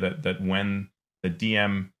idea that when the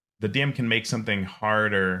DM can make something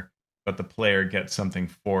harder, but the player gets something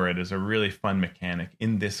for it, is a really fun mechanic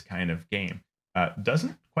in this kind of game.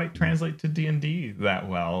 Doesn't quite translate to D&D that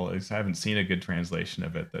well. I haven't seen a good translation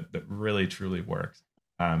of it that really truly works.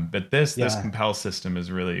 But this compel system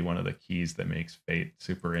is really one of the keys that makes Fate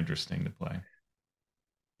super interesting to play.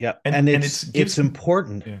 Yeah, and it's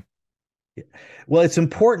important. Yeah. Well, it's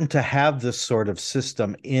important to have this sort of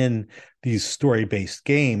system in these story-based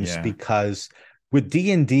games because with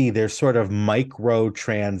D&D, there's sort of micro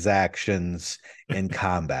transactions in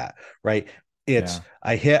combat, right? It's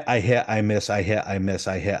I hit, I miss, I hit, I miss,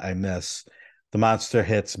 I hit, I miss. The monster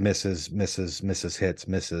hits, misses, hits,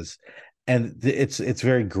 misses. And it's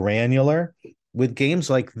very granular. With games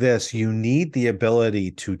like this, you need the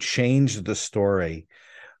ability to change the story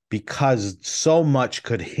because so much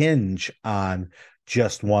could hinge on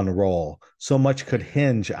just one roll. So much could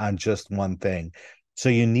hinge on just one thing. So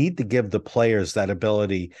you need to give the players that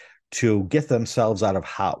ability to get themselves out of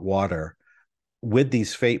hot water with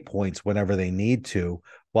these fate points whenever they need to,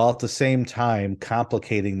 while at the same time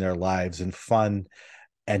complicating their lives in fun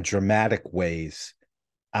and dramatic ways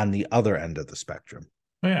on the other end of the spectrum.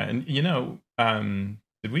 Oh, yeah. And,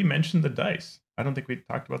 did we mention the dice? I don't think we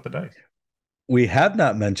talked about the dice. We have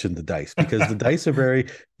not mentioned the dice because the dice are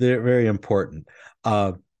they're very important.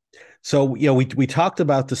 So, we talked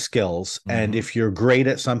about the skills, and Mm-hmm. if you're great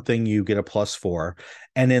at something, you get a +4.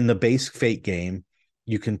 And in the base Fate game,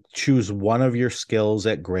 you can choose one of your skills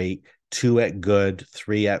at great, two at good,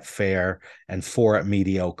 three at fair, and four at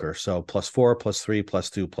mediocre. So +4, +3,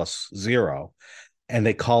 +2, +0. And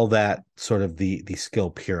they call that sort of the skill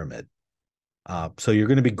pyramid. So you're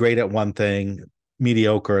going to be great at one thing,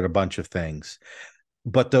 mediocre at a bunch of things.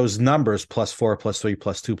 But those numbers +4, +3,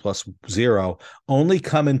 +2, +0 only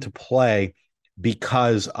come into play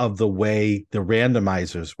because of the way the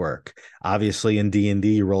randomizers work. Obviously, in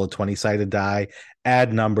D&D, you roll a 20-sided die,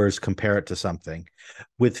 add numbers, compare it to something.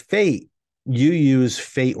 With Fate, you use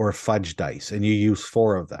Fate or Fudge dice, and you use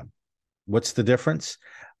four of them. What's the difference?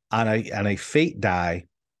 On a Fate die,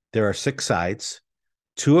 there are six sides.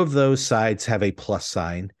 Two of those sides have a plus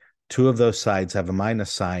sign, two of those sides have a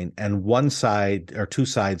minus sign, and one side or two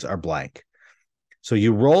sides are blank. So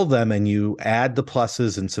you roll them and you add the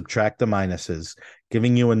pluses and subtract the minuses,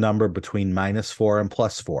 giving you a number between -4 and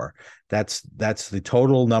 +4. That's the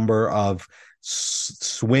total number of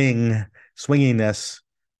swinginess,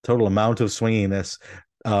 total amount of swinginess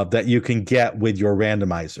that you can get with your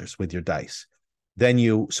randomizers, with your dice.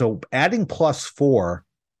 So adding +4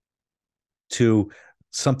 to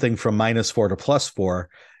something from -4 to +4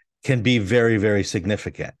 can be very, very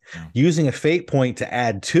significant. Yeah. Using a fate point to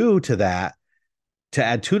add 2 to that, to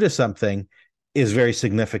add 2 to something, is very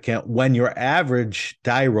significant when your average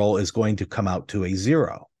die roll is going to come out to a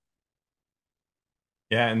 0.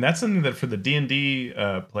 Yeah, and that's something that for the D&D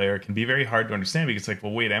player can be very hard to understand, because it's like,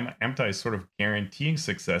 well, wait, am I sort of guaranteeing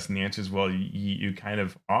success? And the answer is, well, you kind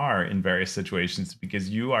of are in various situations, because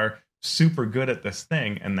you are super good at this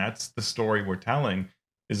thing, and that's the story we're telling,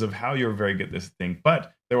 is of how you're very good at this thing.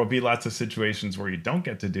 But there will be lots of situations where you don't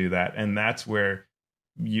get to do that, and that's where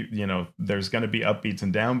there's going to be upbeats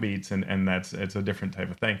and downbeats, and it's a different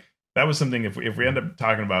type of thing. That was something, if we end up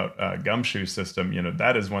talking about Gumshoe system,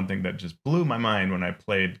 that is one thing that just blew my mind when I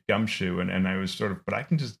played Gumshoe, and I was sort of, but I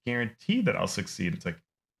can just guarantee that I'll succeed. It's like,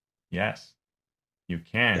 yes, you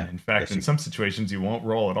can. Yeah. In fact, Yes, in some situations you won't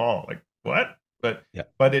roll at all. Like, what? But Yeah.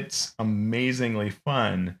 but it's amazingly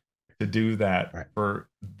fun to do that Right. for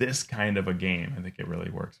this kind of a game. I think it really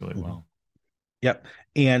works really well. Yep.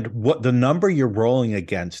 And what the number you're rolling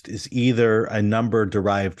against is either a number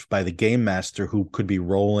derived by the game master, who could be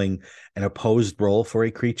rolling an opposed roll for a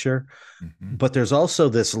creature, Mm-hmm. but there's also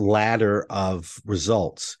this ladder of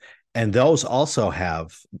results, and those also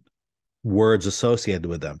have words associated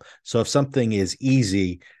with them. So if something is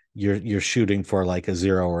easy, you're shooting for like a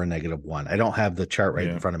 0 or a -1. I don't have the chart right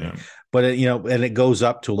in front of me, but and it goes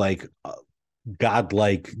up to like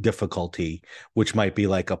godlike difficulty, which might be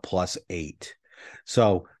like a +8.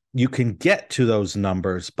 So you can get to those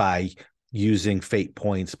numbers by using fate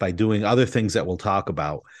points, by doing other things that we'll talk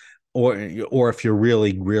about, or if you're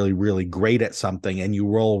really, really, really great at something and you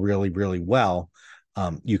roll really, really well,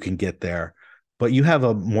 you can get there. But you have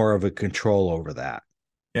a more of a control over that.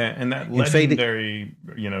 Yeah, and that In Fate, legendary,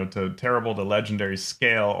 to terrible to legendary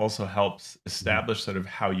scale also helps establish sort of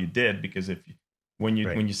how you did, because when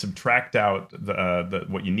you subtract out the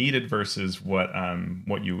what you needed versus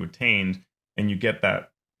what you attained, and you get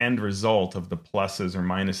that end result of the pluses or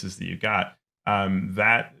minuses that you got,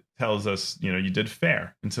 that tells us you did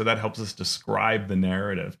fair, and so that helps us describe the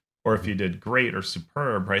narrative. Or if you did great or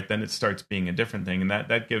superb, right, then it starts being a different thing, and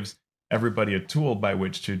that gives everybody a tool by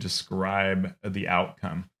which to describe the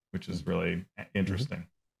outcome, which is really interesting.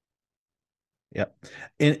 Yep.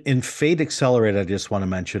 In Fate Accelerated, I just want to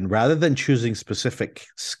mention, rather than choosing specific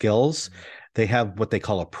skills, they have what they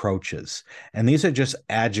call approaches. And these are just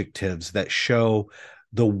adjectives that show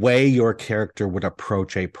the way your character would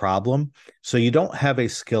approach a problem. So you don't have a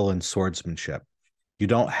skill in swordsmanship. You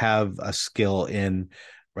don't have a skill in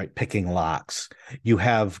picking locks. You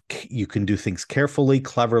can do things carefully,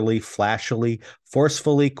 cleverly, flashily,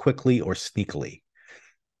 forcefully, quickly, or sneakily,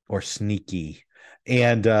 or sneaky.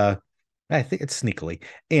 And I think it's sneakily.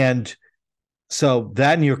 And so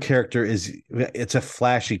then your character it's a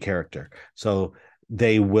flashy character. So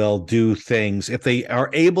they will do things, if they are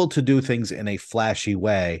able to do things in a flashy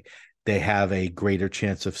way, they have a greater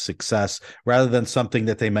chance of success, rather than something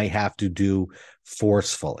that they may have to do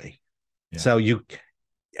forcefully. Yeah. So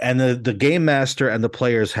the game master and the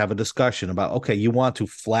players have a discussion about, okay, you want to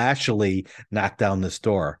flashily knock down this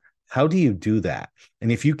door. How do you do that?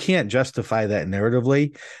 And if you can't justify that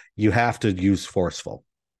narratively, you have to use forceful,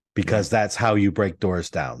 because that's how you break doors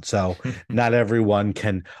down. So not everyone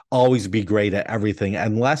can always be great at everything,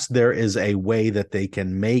 unless there is a way that they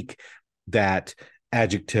can make that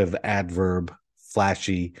adjective, adverb,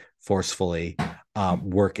 flashy, forcefully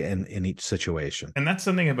work in each situation. And that's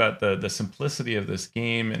something about the simplicity of this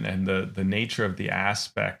game, and the nature of the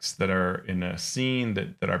aspects that are in a scene,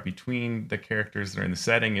 that are between the characters that are in the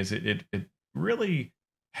setting, is it really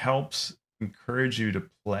helps encourage you to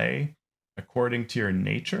play according to your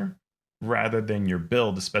nature rather than your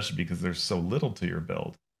build, especially because there's so little to your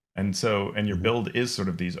build. And your Mhm. build is sort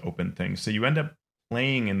of these open things. So you end up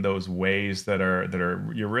playing in those ways that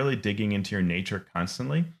are you're really digging into your nature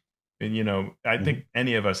constantly. And I Mhm. think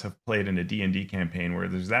any of us have played in a D&D campaign where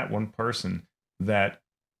there's that one person that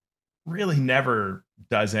really never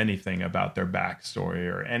does anything about their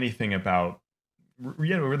backstory or anything about,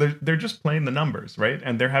 they're just playing the numbers, right?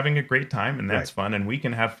 And they're having a great time, and Right. that's fun, and we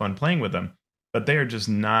can have fun playing with them. But they are just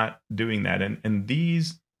not doing that. And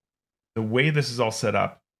the way this is all set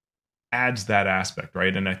up adds that aspect,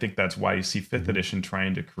 right? And I think that's why you see fifth Mhm. edition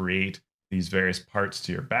trying to create these various parts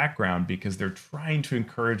to your background, because they're trying to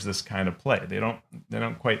encourage this kind of play. They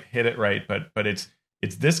don't quite hit it right, but it's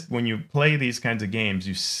this, when you play these kinds of games,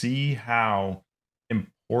 you see how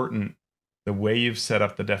important the way you've set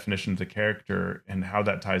up the definition of the character and how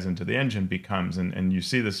that ties into the engine becomes. And you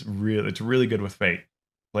see this real, it's really good with Fate.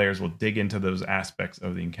 Players will dig into those aspects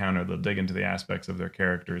of the encounter, they'll dig into the aspects of their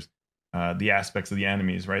characters, the aspects of the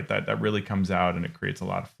enemies, right? That really comes out, and it creates a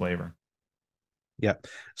lot of flavor. Yeah.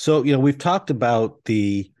 So, we've talked about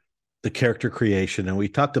the character creation and we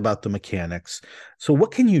talked about the mechanics. So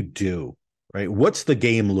what can you do, right? What's the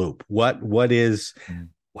game loop? Mhm.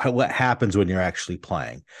 What happens when you're actually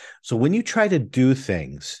playing? So when you try to do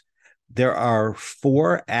things, there are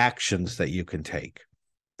four actions that you can take.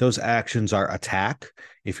 Those actions are attack,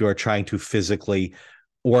 if you are trying to physically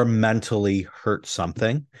or mentally hurt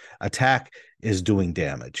something. Attack is doing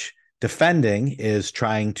damage. Defending is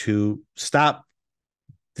trying to stop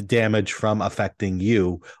the damage from affecting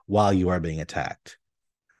you while you are being attacked.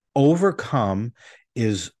 Overcome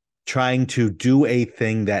is trying to do a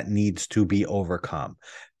thing that needs to be overcome,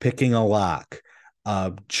 picking a lock,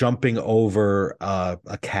 jumping over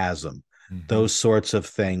a chasm, Mhm. those sorts of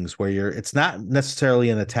things where it's not necessarily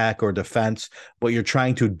an attack or defense, but you're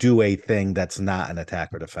trying to do a thing that's not an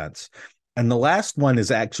attack or defense. And the last one is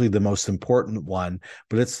actually the most important one,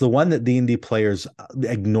 but it's the one that D&D players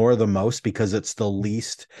ignore the most because it's the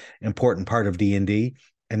least important part of D&D,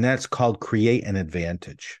 and that's called create an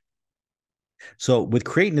advantage. So with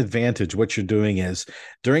create an advantage, what you're doing is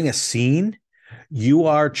during a scene, you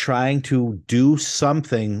are trying to do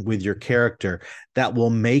something with your character that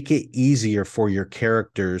will make it easier for your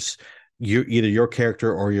characters, either your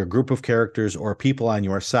character or your group of characters or people on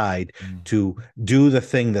your side, Mhm. to do the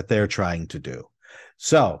thing that they're trying to do.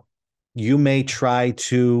 So you may try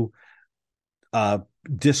to uh,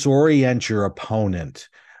 disorient your opponent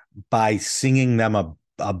by singing them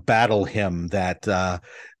a battle hymn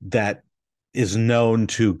that is known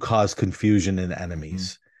to cause confusion in Mhm.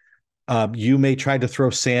 enemies. You may try to throw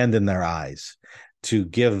sand in their eyes to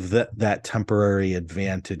give that temporary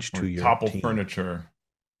advantage to Or your topple team. furniture.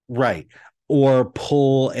 Right. Or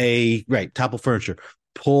topple furniture,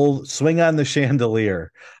 swing on the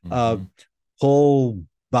chandelier, uh, Mhm. pull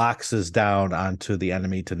boxes down onto the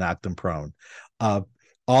enemy to knock them prone. Uh,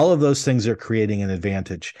 all of those things are creating an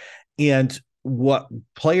advantage. And what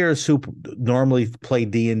players who normally play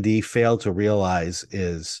D&D fail to realize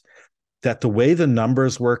is that the way the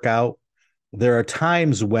numbers work out, there are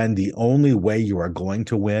times when the only way you are going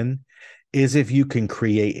to win is if you can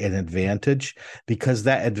create an advantage, because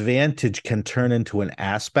that advantage can turn into an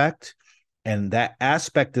aspect. And that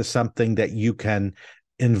aspect is something that you can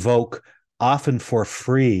invoke often for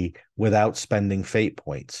free without spending fate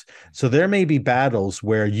points. So there may be battles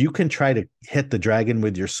where you can try to hit the dragon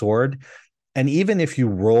with your sword, and even if you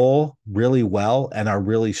roll really well and are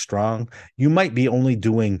really strong, you might be only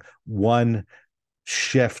doing one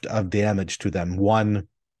shift of damage to them.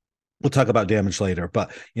 We'll talk about damage later,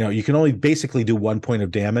 but you can only basically do 1 point of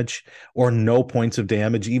damage or no points of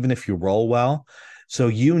damage, even if you roll well. So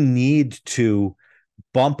you need to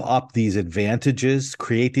bump up these advantages,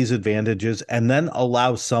 create these advantages, and then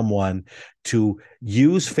allow someone to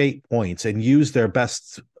use fate points and use their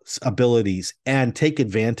best abilities and take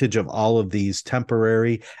advantage of all of these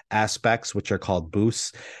temporary aspects, which are called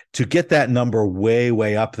boosts, to get that number way,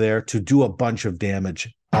 way up there to do a bunch of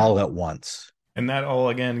damage all at once. And that all,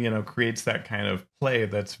 again, creates that kind of play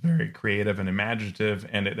that's very creative and imaginative,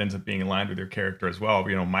 and it ends up being aligned with your character as well.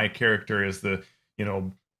 My character is the,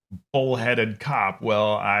 bullheaded cop.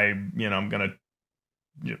 Well, I'm gonna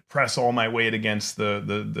press all my weight against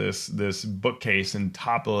this bookcase and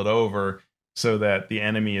topple it over so that the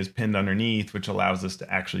enemy is pinned underneath, which allows us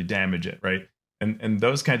to actually damage it, right? And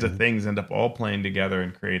those kinds of Mhm. things end up all playing together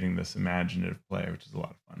and creating this imaginative play, which is a lot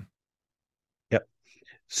of fun. Yep.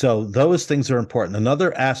 So those things are important.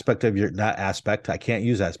 Another aspect of your not aspect, I can't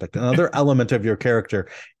use aspect. Another element of your character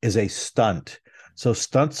is a stunt. So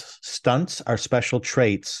stunts are special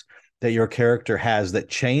traits that your character has that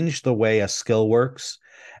change the way a skill works,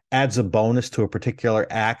 adds a bonus to a particular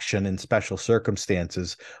action in special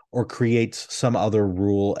circumstances, or creates some other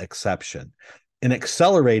rule exception. In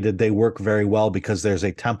accelerated, they work very well because there's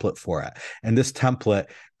a template for it, and this template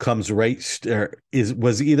comes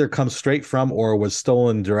was either comes straight from or was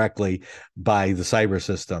stolen directly by the cyber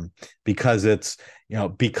system, because it's,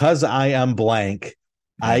 because I am blank,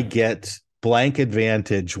 I Yeah. get blank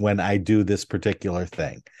advantage when I do this particular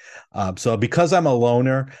thing. So because I'm a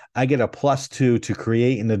loner, I get a +2 to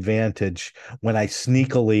create an advantage when I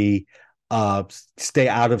sneakily stay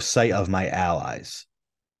out of sight of my allies.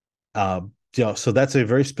 So that's a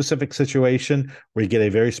very specific situation where you get a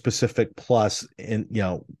very specific plus in,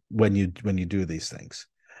 when you do these things.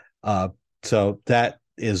 Uh, so that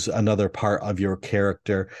is another part of your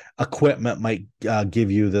character. Equipment might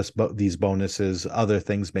give you these bonuses. Other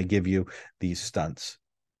things may give you these stunts.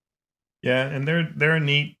 Yeah, and they're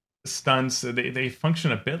neat stunts. They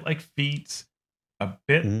function a bit like feats, a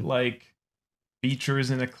bit Mhm, like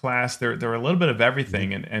features in a class. They're a little bit of mhm,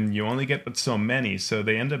 everything, and you only get but so many, so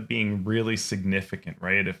they end up being really significant,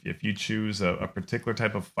 right? If you choose a particular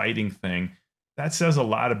type of fighting thing, that says a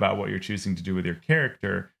lot about what you're choosing to do with your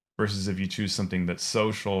character versus if you choose something that's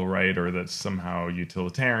social, right, or that's somehow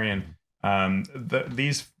utilitarian.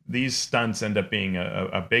 These stunts end up being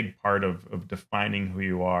a big part of defining who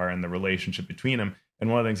you are and the relationship between them. And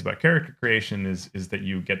one of the things about character creation is that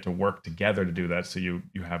you get to work together to do that, so you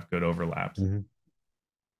have good overlaps. mhm.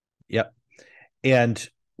 Yep. And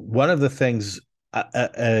one of the things,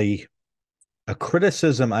 a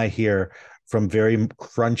criticism I hear from very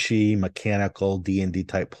crunchy mechanical D&D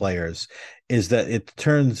type players is that it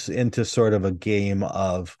turns into sort of a game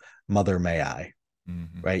of Mother May I, Hmm.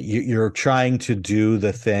 right? You're trying to do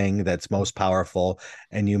the thing that's most powerful,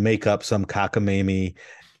 and you make up some cockamamie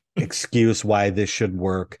excuse why this should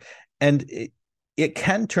work. And it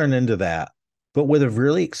can turn into that. But with a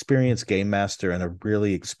really experienced game master and a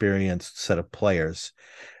really experienced set of players,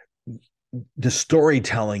 the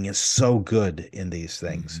storytelling is so good in these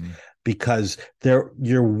things, Hmm. because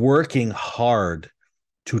you're working hard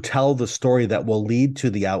to tell the story that will lead to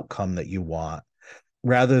the outcome that you want,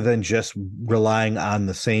 rather than just relying on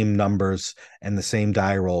the same numbers and the same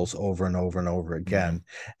die rolls over and over and over Yeah. again.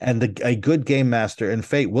 And a good game master in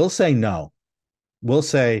Fate will say no, will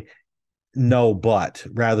say no but,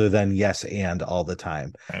 rather than yes and all the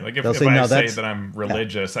time. Right. Like They'll if say I no, say that's, that I'm yeah,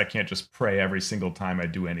 religious, I can't just pray every single time I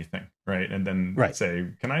do anything, right? And then right, say,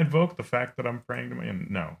 "Can I invoke the fact that I'm praying to my?" And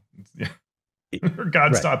no, or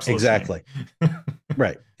God right, stops listening. exactly.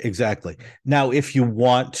 Right, exactly. Now, if you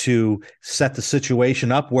want to set the situation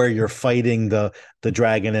up where you're fighting the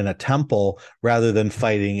dragon in a temple rather than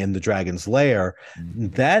fighting in the dragon's lair,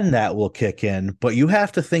 Mhm. then that will kick in. But you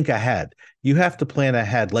have to think ahead. You have to plan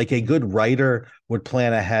ahead, like a good writer would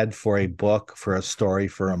plan ahead for a book, for a story,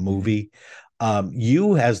 for a Mhm. movie.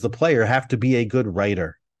 You, as the player, have to be a good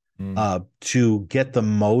writer Mm. to get the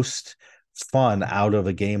most fun out of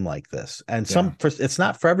a game like this. And Yeah. it's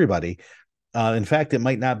not for everybody. In fact, it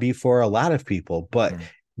might not be for a lot of people, but Sure.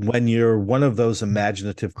 when you're one of those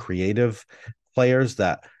imaginative, creative players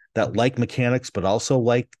that like mechanics, but also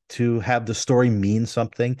like to have the story mean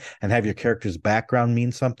something and have your character's background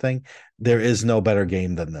mean something, there is no better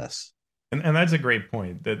game than this. And that's a great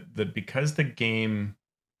point. That because the game,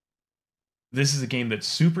 this is a game that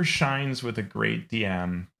super shines with a great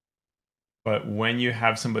DM. But when you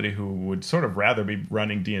have somebody who would sort of rather be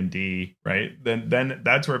running D&D, right? Then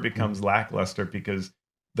that's where it Mhm, becomes lackluster, because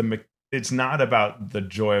it's not about the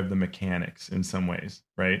joy of the mechanics in some ways,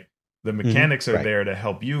 right? The mhm, mechanics are right. there to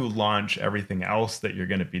help you launch everything else that you're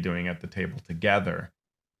going to be doing at the table together.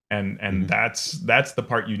 And Mhm, that's the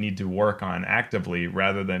part you need to work on actively,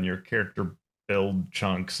 rather than your character build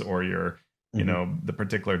chunks, or your, mhm, the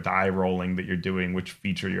particular die rolling that you're doing, which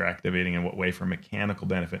feature you're activating in what way for mechanical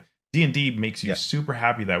benefit. D&D makes you yeah. super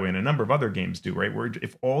happy that way, and a number of other games do, right? Where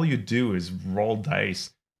if all you do is roll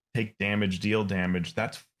dice, take damage, deal damage,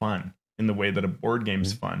 that's fun in the way that a board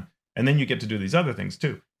game's Mhm, fun. And then you get to do these other things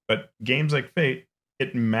too. But games like Fate,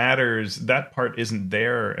 it matters, that part isn't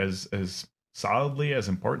there as solidly, as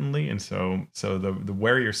importantly. And so the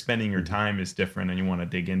where you're spending your mhm. time is different, and you want to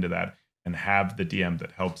dig into that and have the DM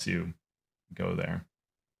that helps you go there.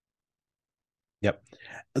 Yep.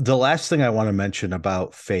 The last thing I want to mention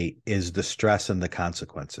about fate is the stress and the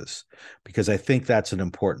consequences, because I think that's an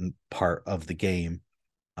important part of the game.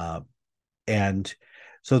 Uh, and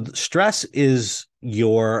so stress is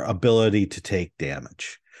your ability to take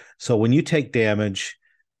damage. So when you take damage,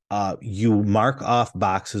 you mark off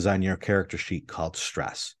boxes on your character sheet called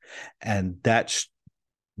stress. And that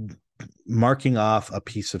marking off a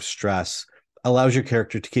piece of stress allows your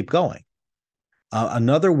character to keep going.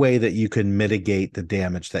 Another way that you can mitigate the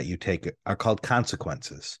damage that you take are called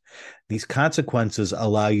consequences. These consequences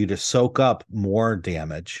allow you to soak up more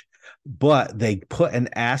damage, but they put an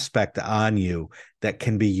aspect on you that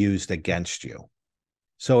can be used against you.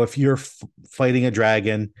 So if you're fighting a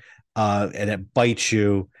dragon and it bites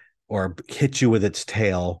you or hits you with its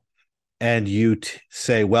tail, and you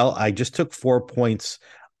say, well, I just took 4 points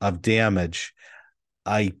of damage.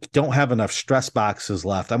 I don't have enough stress boxes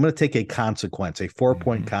left. I'm going to take a consequence, a 4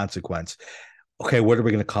 point consequence. Okay, what are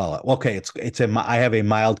we going to call it? Okay, I have a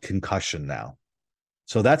mild concussion now.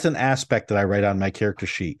 So that's an aspect that I write on my character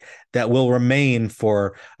sheet that will remain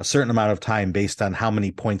for a certain amount of time based on how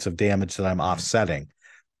many points of damage that I'm offsetting.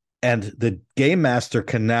 And the game master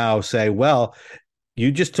can now say, well,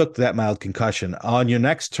 you just took that mild concussion. On your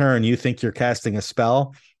next turn, you think you're casting a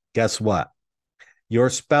spell. Guess what? Your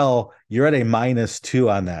spell, you're at a -2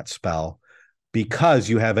 on that spell because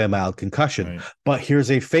you have a mild concussion. Right. But here's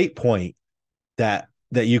a fate point that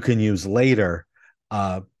you can use later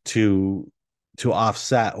to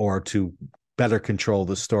offset or to better control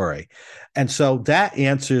the story. And so that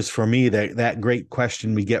answers for me that great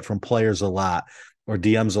question we get from players a lot or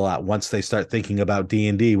DMs a lot once they start thinking about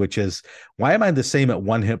D&D, which is, why am I the same at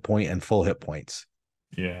 1 hit point and full hit points?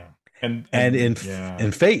 Yeah. And Yeah.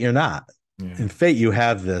 in Fate, you're not. Yeah. In Fate, you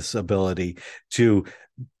have this ability to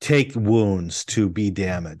take wounds, to be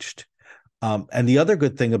damaged. And the other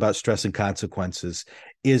good thing about stress and consequences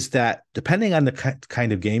is that depending on the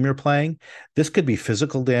kind of game you're playing, this could be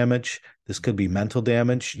physical damage. This could be mental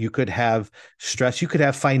damage. You could have stress. You could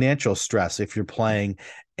have financial stress if you're playing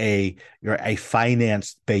you're a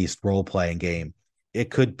finance-based role-playing game. It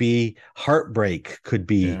could be heartbreak, could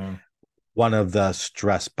be Yeah. one of the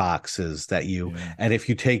stress boxes that Yeah. and if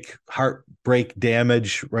you take heartbreak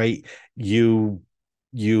damage, right, you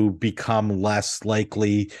become less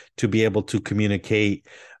likely to be able to communicate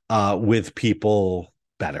with people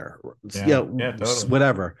better. Yeah. Yeah, totally.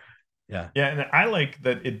 Whatever. Yeah. Yeah, and I like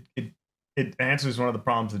that it answers one of the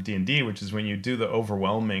problems of D&D, which is when you do the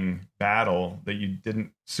overwhelming battle that you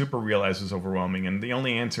didn't super realize was overwhelming, and the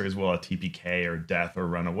only answer is, well, a TPK or death or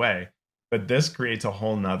run away. But this creates a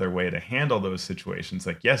whole nother way to handle those situations.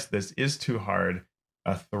 Like, yes, this is too hard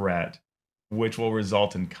a threat, which will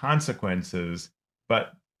result in consequences,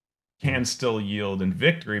 but can still yield in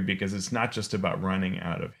victory because it's not just about running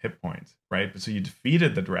out of hit points, right? So you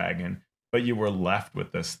defeated the dragon, but you were left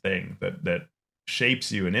with this thing that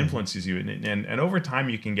shapes you and influences you, and over time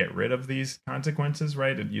you can get rid of these consequences,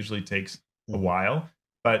 right? It usually takes a while,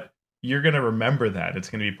 but you're going to remember that. It's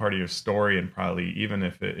going to be part of your story, and probably even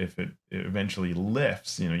if it eventually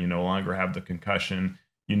lifts, you no longer have the concussion,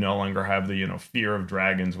 you no longer have the fear of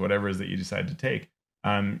dragons, whatever it is that you decide to take.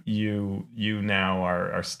 You now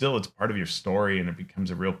are still, it's part of your story, and it becomes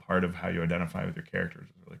a real part of how you identify with your characters.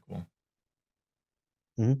 It's really cool.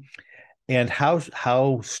 Mm-hmm. And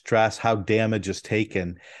how damage is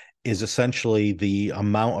taken is essentially the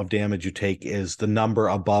amount of damage you take is the number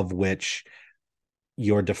above which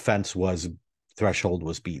your defense threshold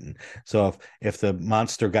was beaten. So if the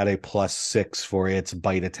monster got a +6 for its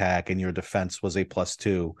bite attack and your defense was a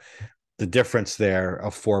 +2, the difference there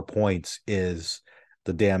of 4 points is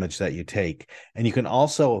the damage that you take. And you can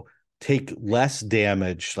also take less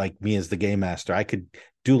damage, like me as the game master. I could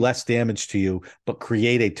do less damage to you, but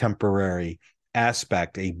create a temporary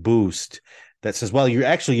aspect, a boost that says, well, you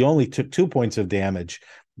only took 2 points of damage,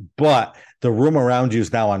 but the room around you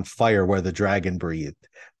is now on fire where the dragon breathed.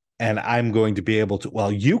 And I'm going to be able to,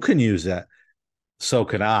 well, you can use it. So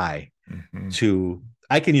can I.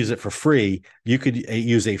 I can use it for free. You could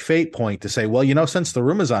use a fate point to say, well, since the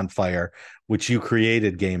room is on fire, which you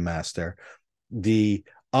created, Game Master, the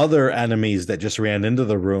other enemies that just ran into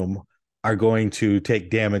the room are going to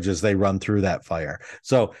take damage as they run through that fire.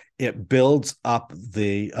 So it builds up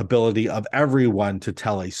the ability of everyone to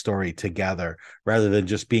tell a story together rather than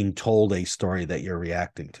just being told a story that you're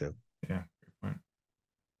reacting to. Yeah, good point.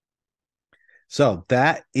 So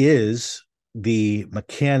that is the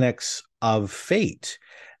mechanics of Fate.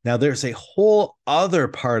 Now there's a whole other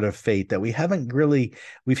part of Fate that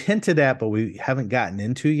we've hinted at, but we haven't gotten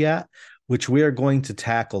into yet, which we are going to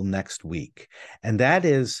tackle next week. And that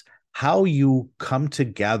is how you come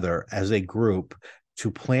together as a group to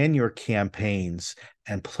plan your campaigns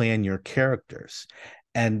and plan your characters.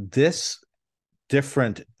 And this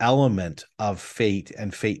different element of fate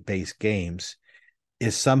and fate-based games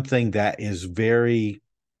is something that is very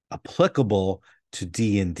applicable to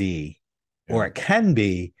D&D, or it can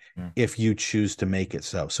be if you choose to make it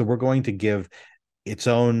so. So we're going to give its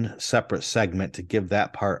own separate segment to give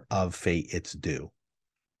that part of Fate its due.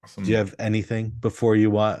 Awesome. Do you have anything before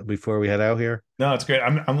we head out here? No, it's great.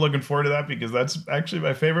 I'm looking forward to that because that's actually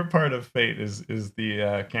my favorite part of Fate is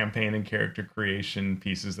the campaign and character creation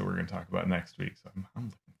pieces that we're going to talk about next week. So I'm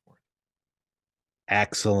looking forward.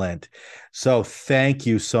 Excellent. So thank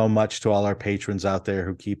you so much to all our patrons out there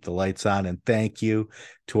who keep the lights on, and thank you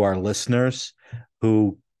to our listeners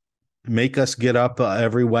who make us get up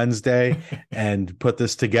every Wednesday and put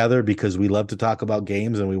this together, because we love to talk about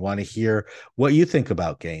games and we want to hear what you think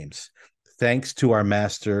about games. Thanks to our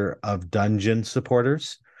Master of Dungeon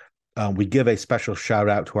supporters. We give a special shout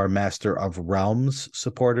out to our Master of Realms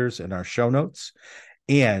supporters in our show notes,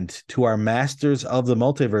 and to our Masters of the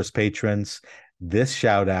Multiverse patrons. This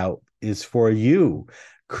shout out is for you: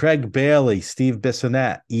 Craig Bailey, Steve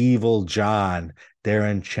Bissonette, Evil John,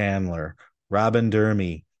 Darren Chandler, Robin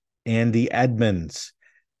Dermy, Andy Edmonds,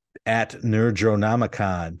 at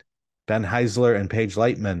Nerdronomicon, Ben Heisler and Paige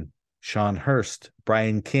Lightman, Sean Hurst,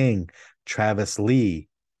 Brian King, Travis Lee,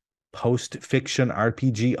 Post Fiction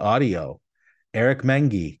RPG Audio, Eric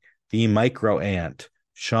Mengi, The Micro Ant,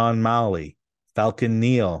 Sean Malley, Falcon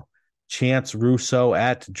Neal, Chance Russo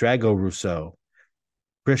at Drago Russo,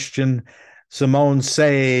 Christian Simone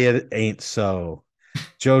Say It Ain't So,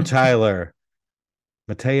 Joe Tyler,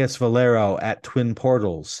 Mateus Valero at Twin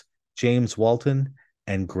Portals, James Walton,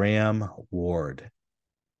 and Graham Ward.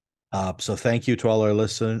 So thank you to all our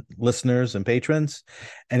listeners and patrons.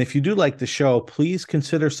 And if you do like the show, please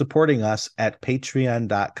consider supporting us at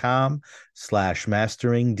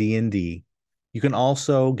patreon.com/masteringdnd. You can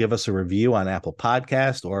also give us a review on Apple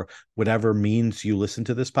Podcast or whatever means you listen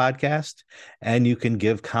to this podcast. And you can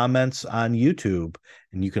give comments on YouTube.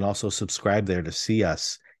 And you can also subscribe there to see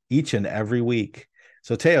us each and every week.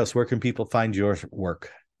 So Teos, where can people find your work?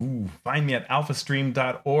 Find me at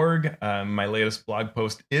alphastream.org. My latest blog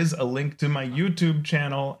post is a link to my YouTube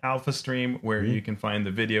channel, AlphaStream, where you can find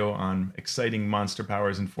the video on exciting monster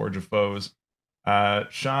powers and Forge of Foes.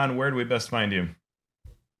 Sean, where do we best find you?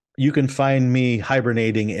 You can find me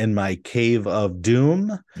hibernating in my cave of doom,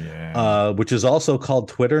 which is also called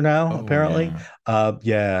Twitter now, apparently.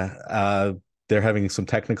 They're having some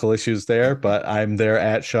technical issues there, but I'm there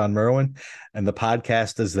at Sean Merwin, and the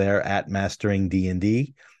podcast is there at Mastering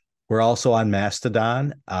D&D. We're also on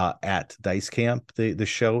Mastodon at Dice Camp, the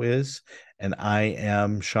show is, and I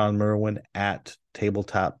am Sean Merwin at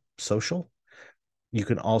Tabletop Social. You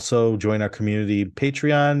can also join our community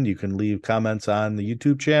Patreon. You can leave comments on the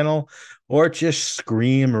YouTube channel or just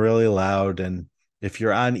scream really loud. And if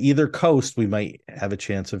you're on either coast, we might have a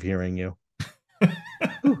chance of hearing you.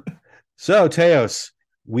 So, Teos,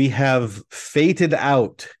 we have fated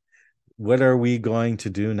out. What are we going to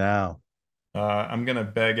do now? I'm going to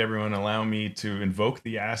beg everyone, allow me to invoke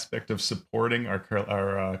the aspect of supporting our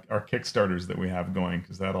Kickstarters that we have going,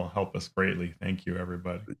 because that'll help us greatly. Thank you,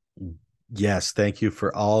 everybody. Yes, thank you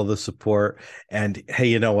for all the support. And hey,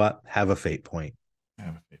 you know what? Have a fate point.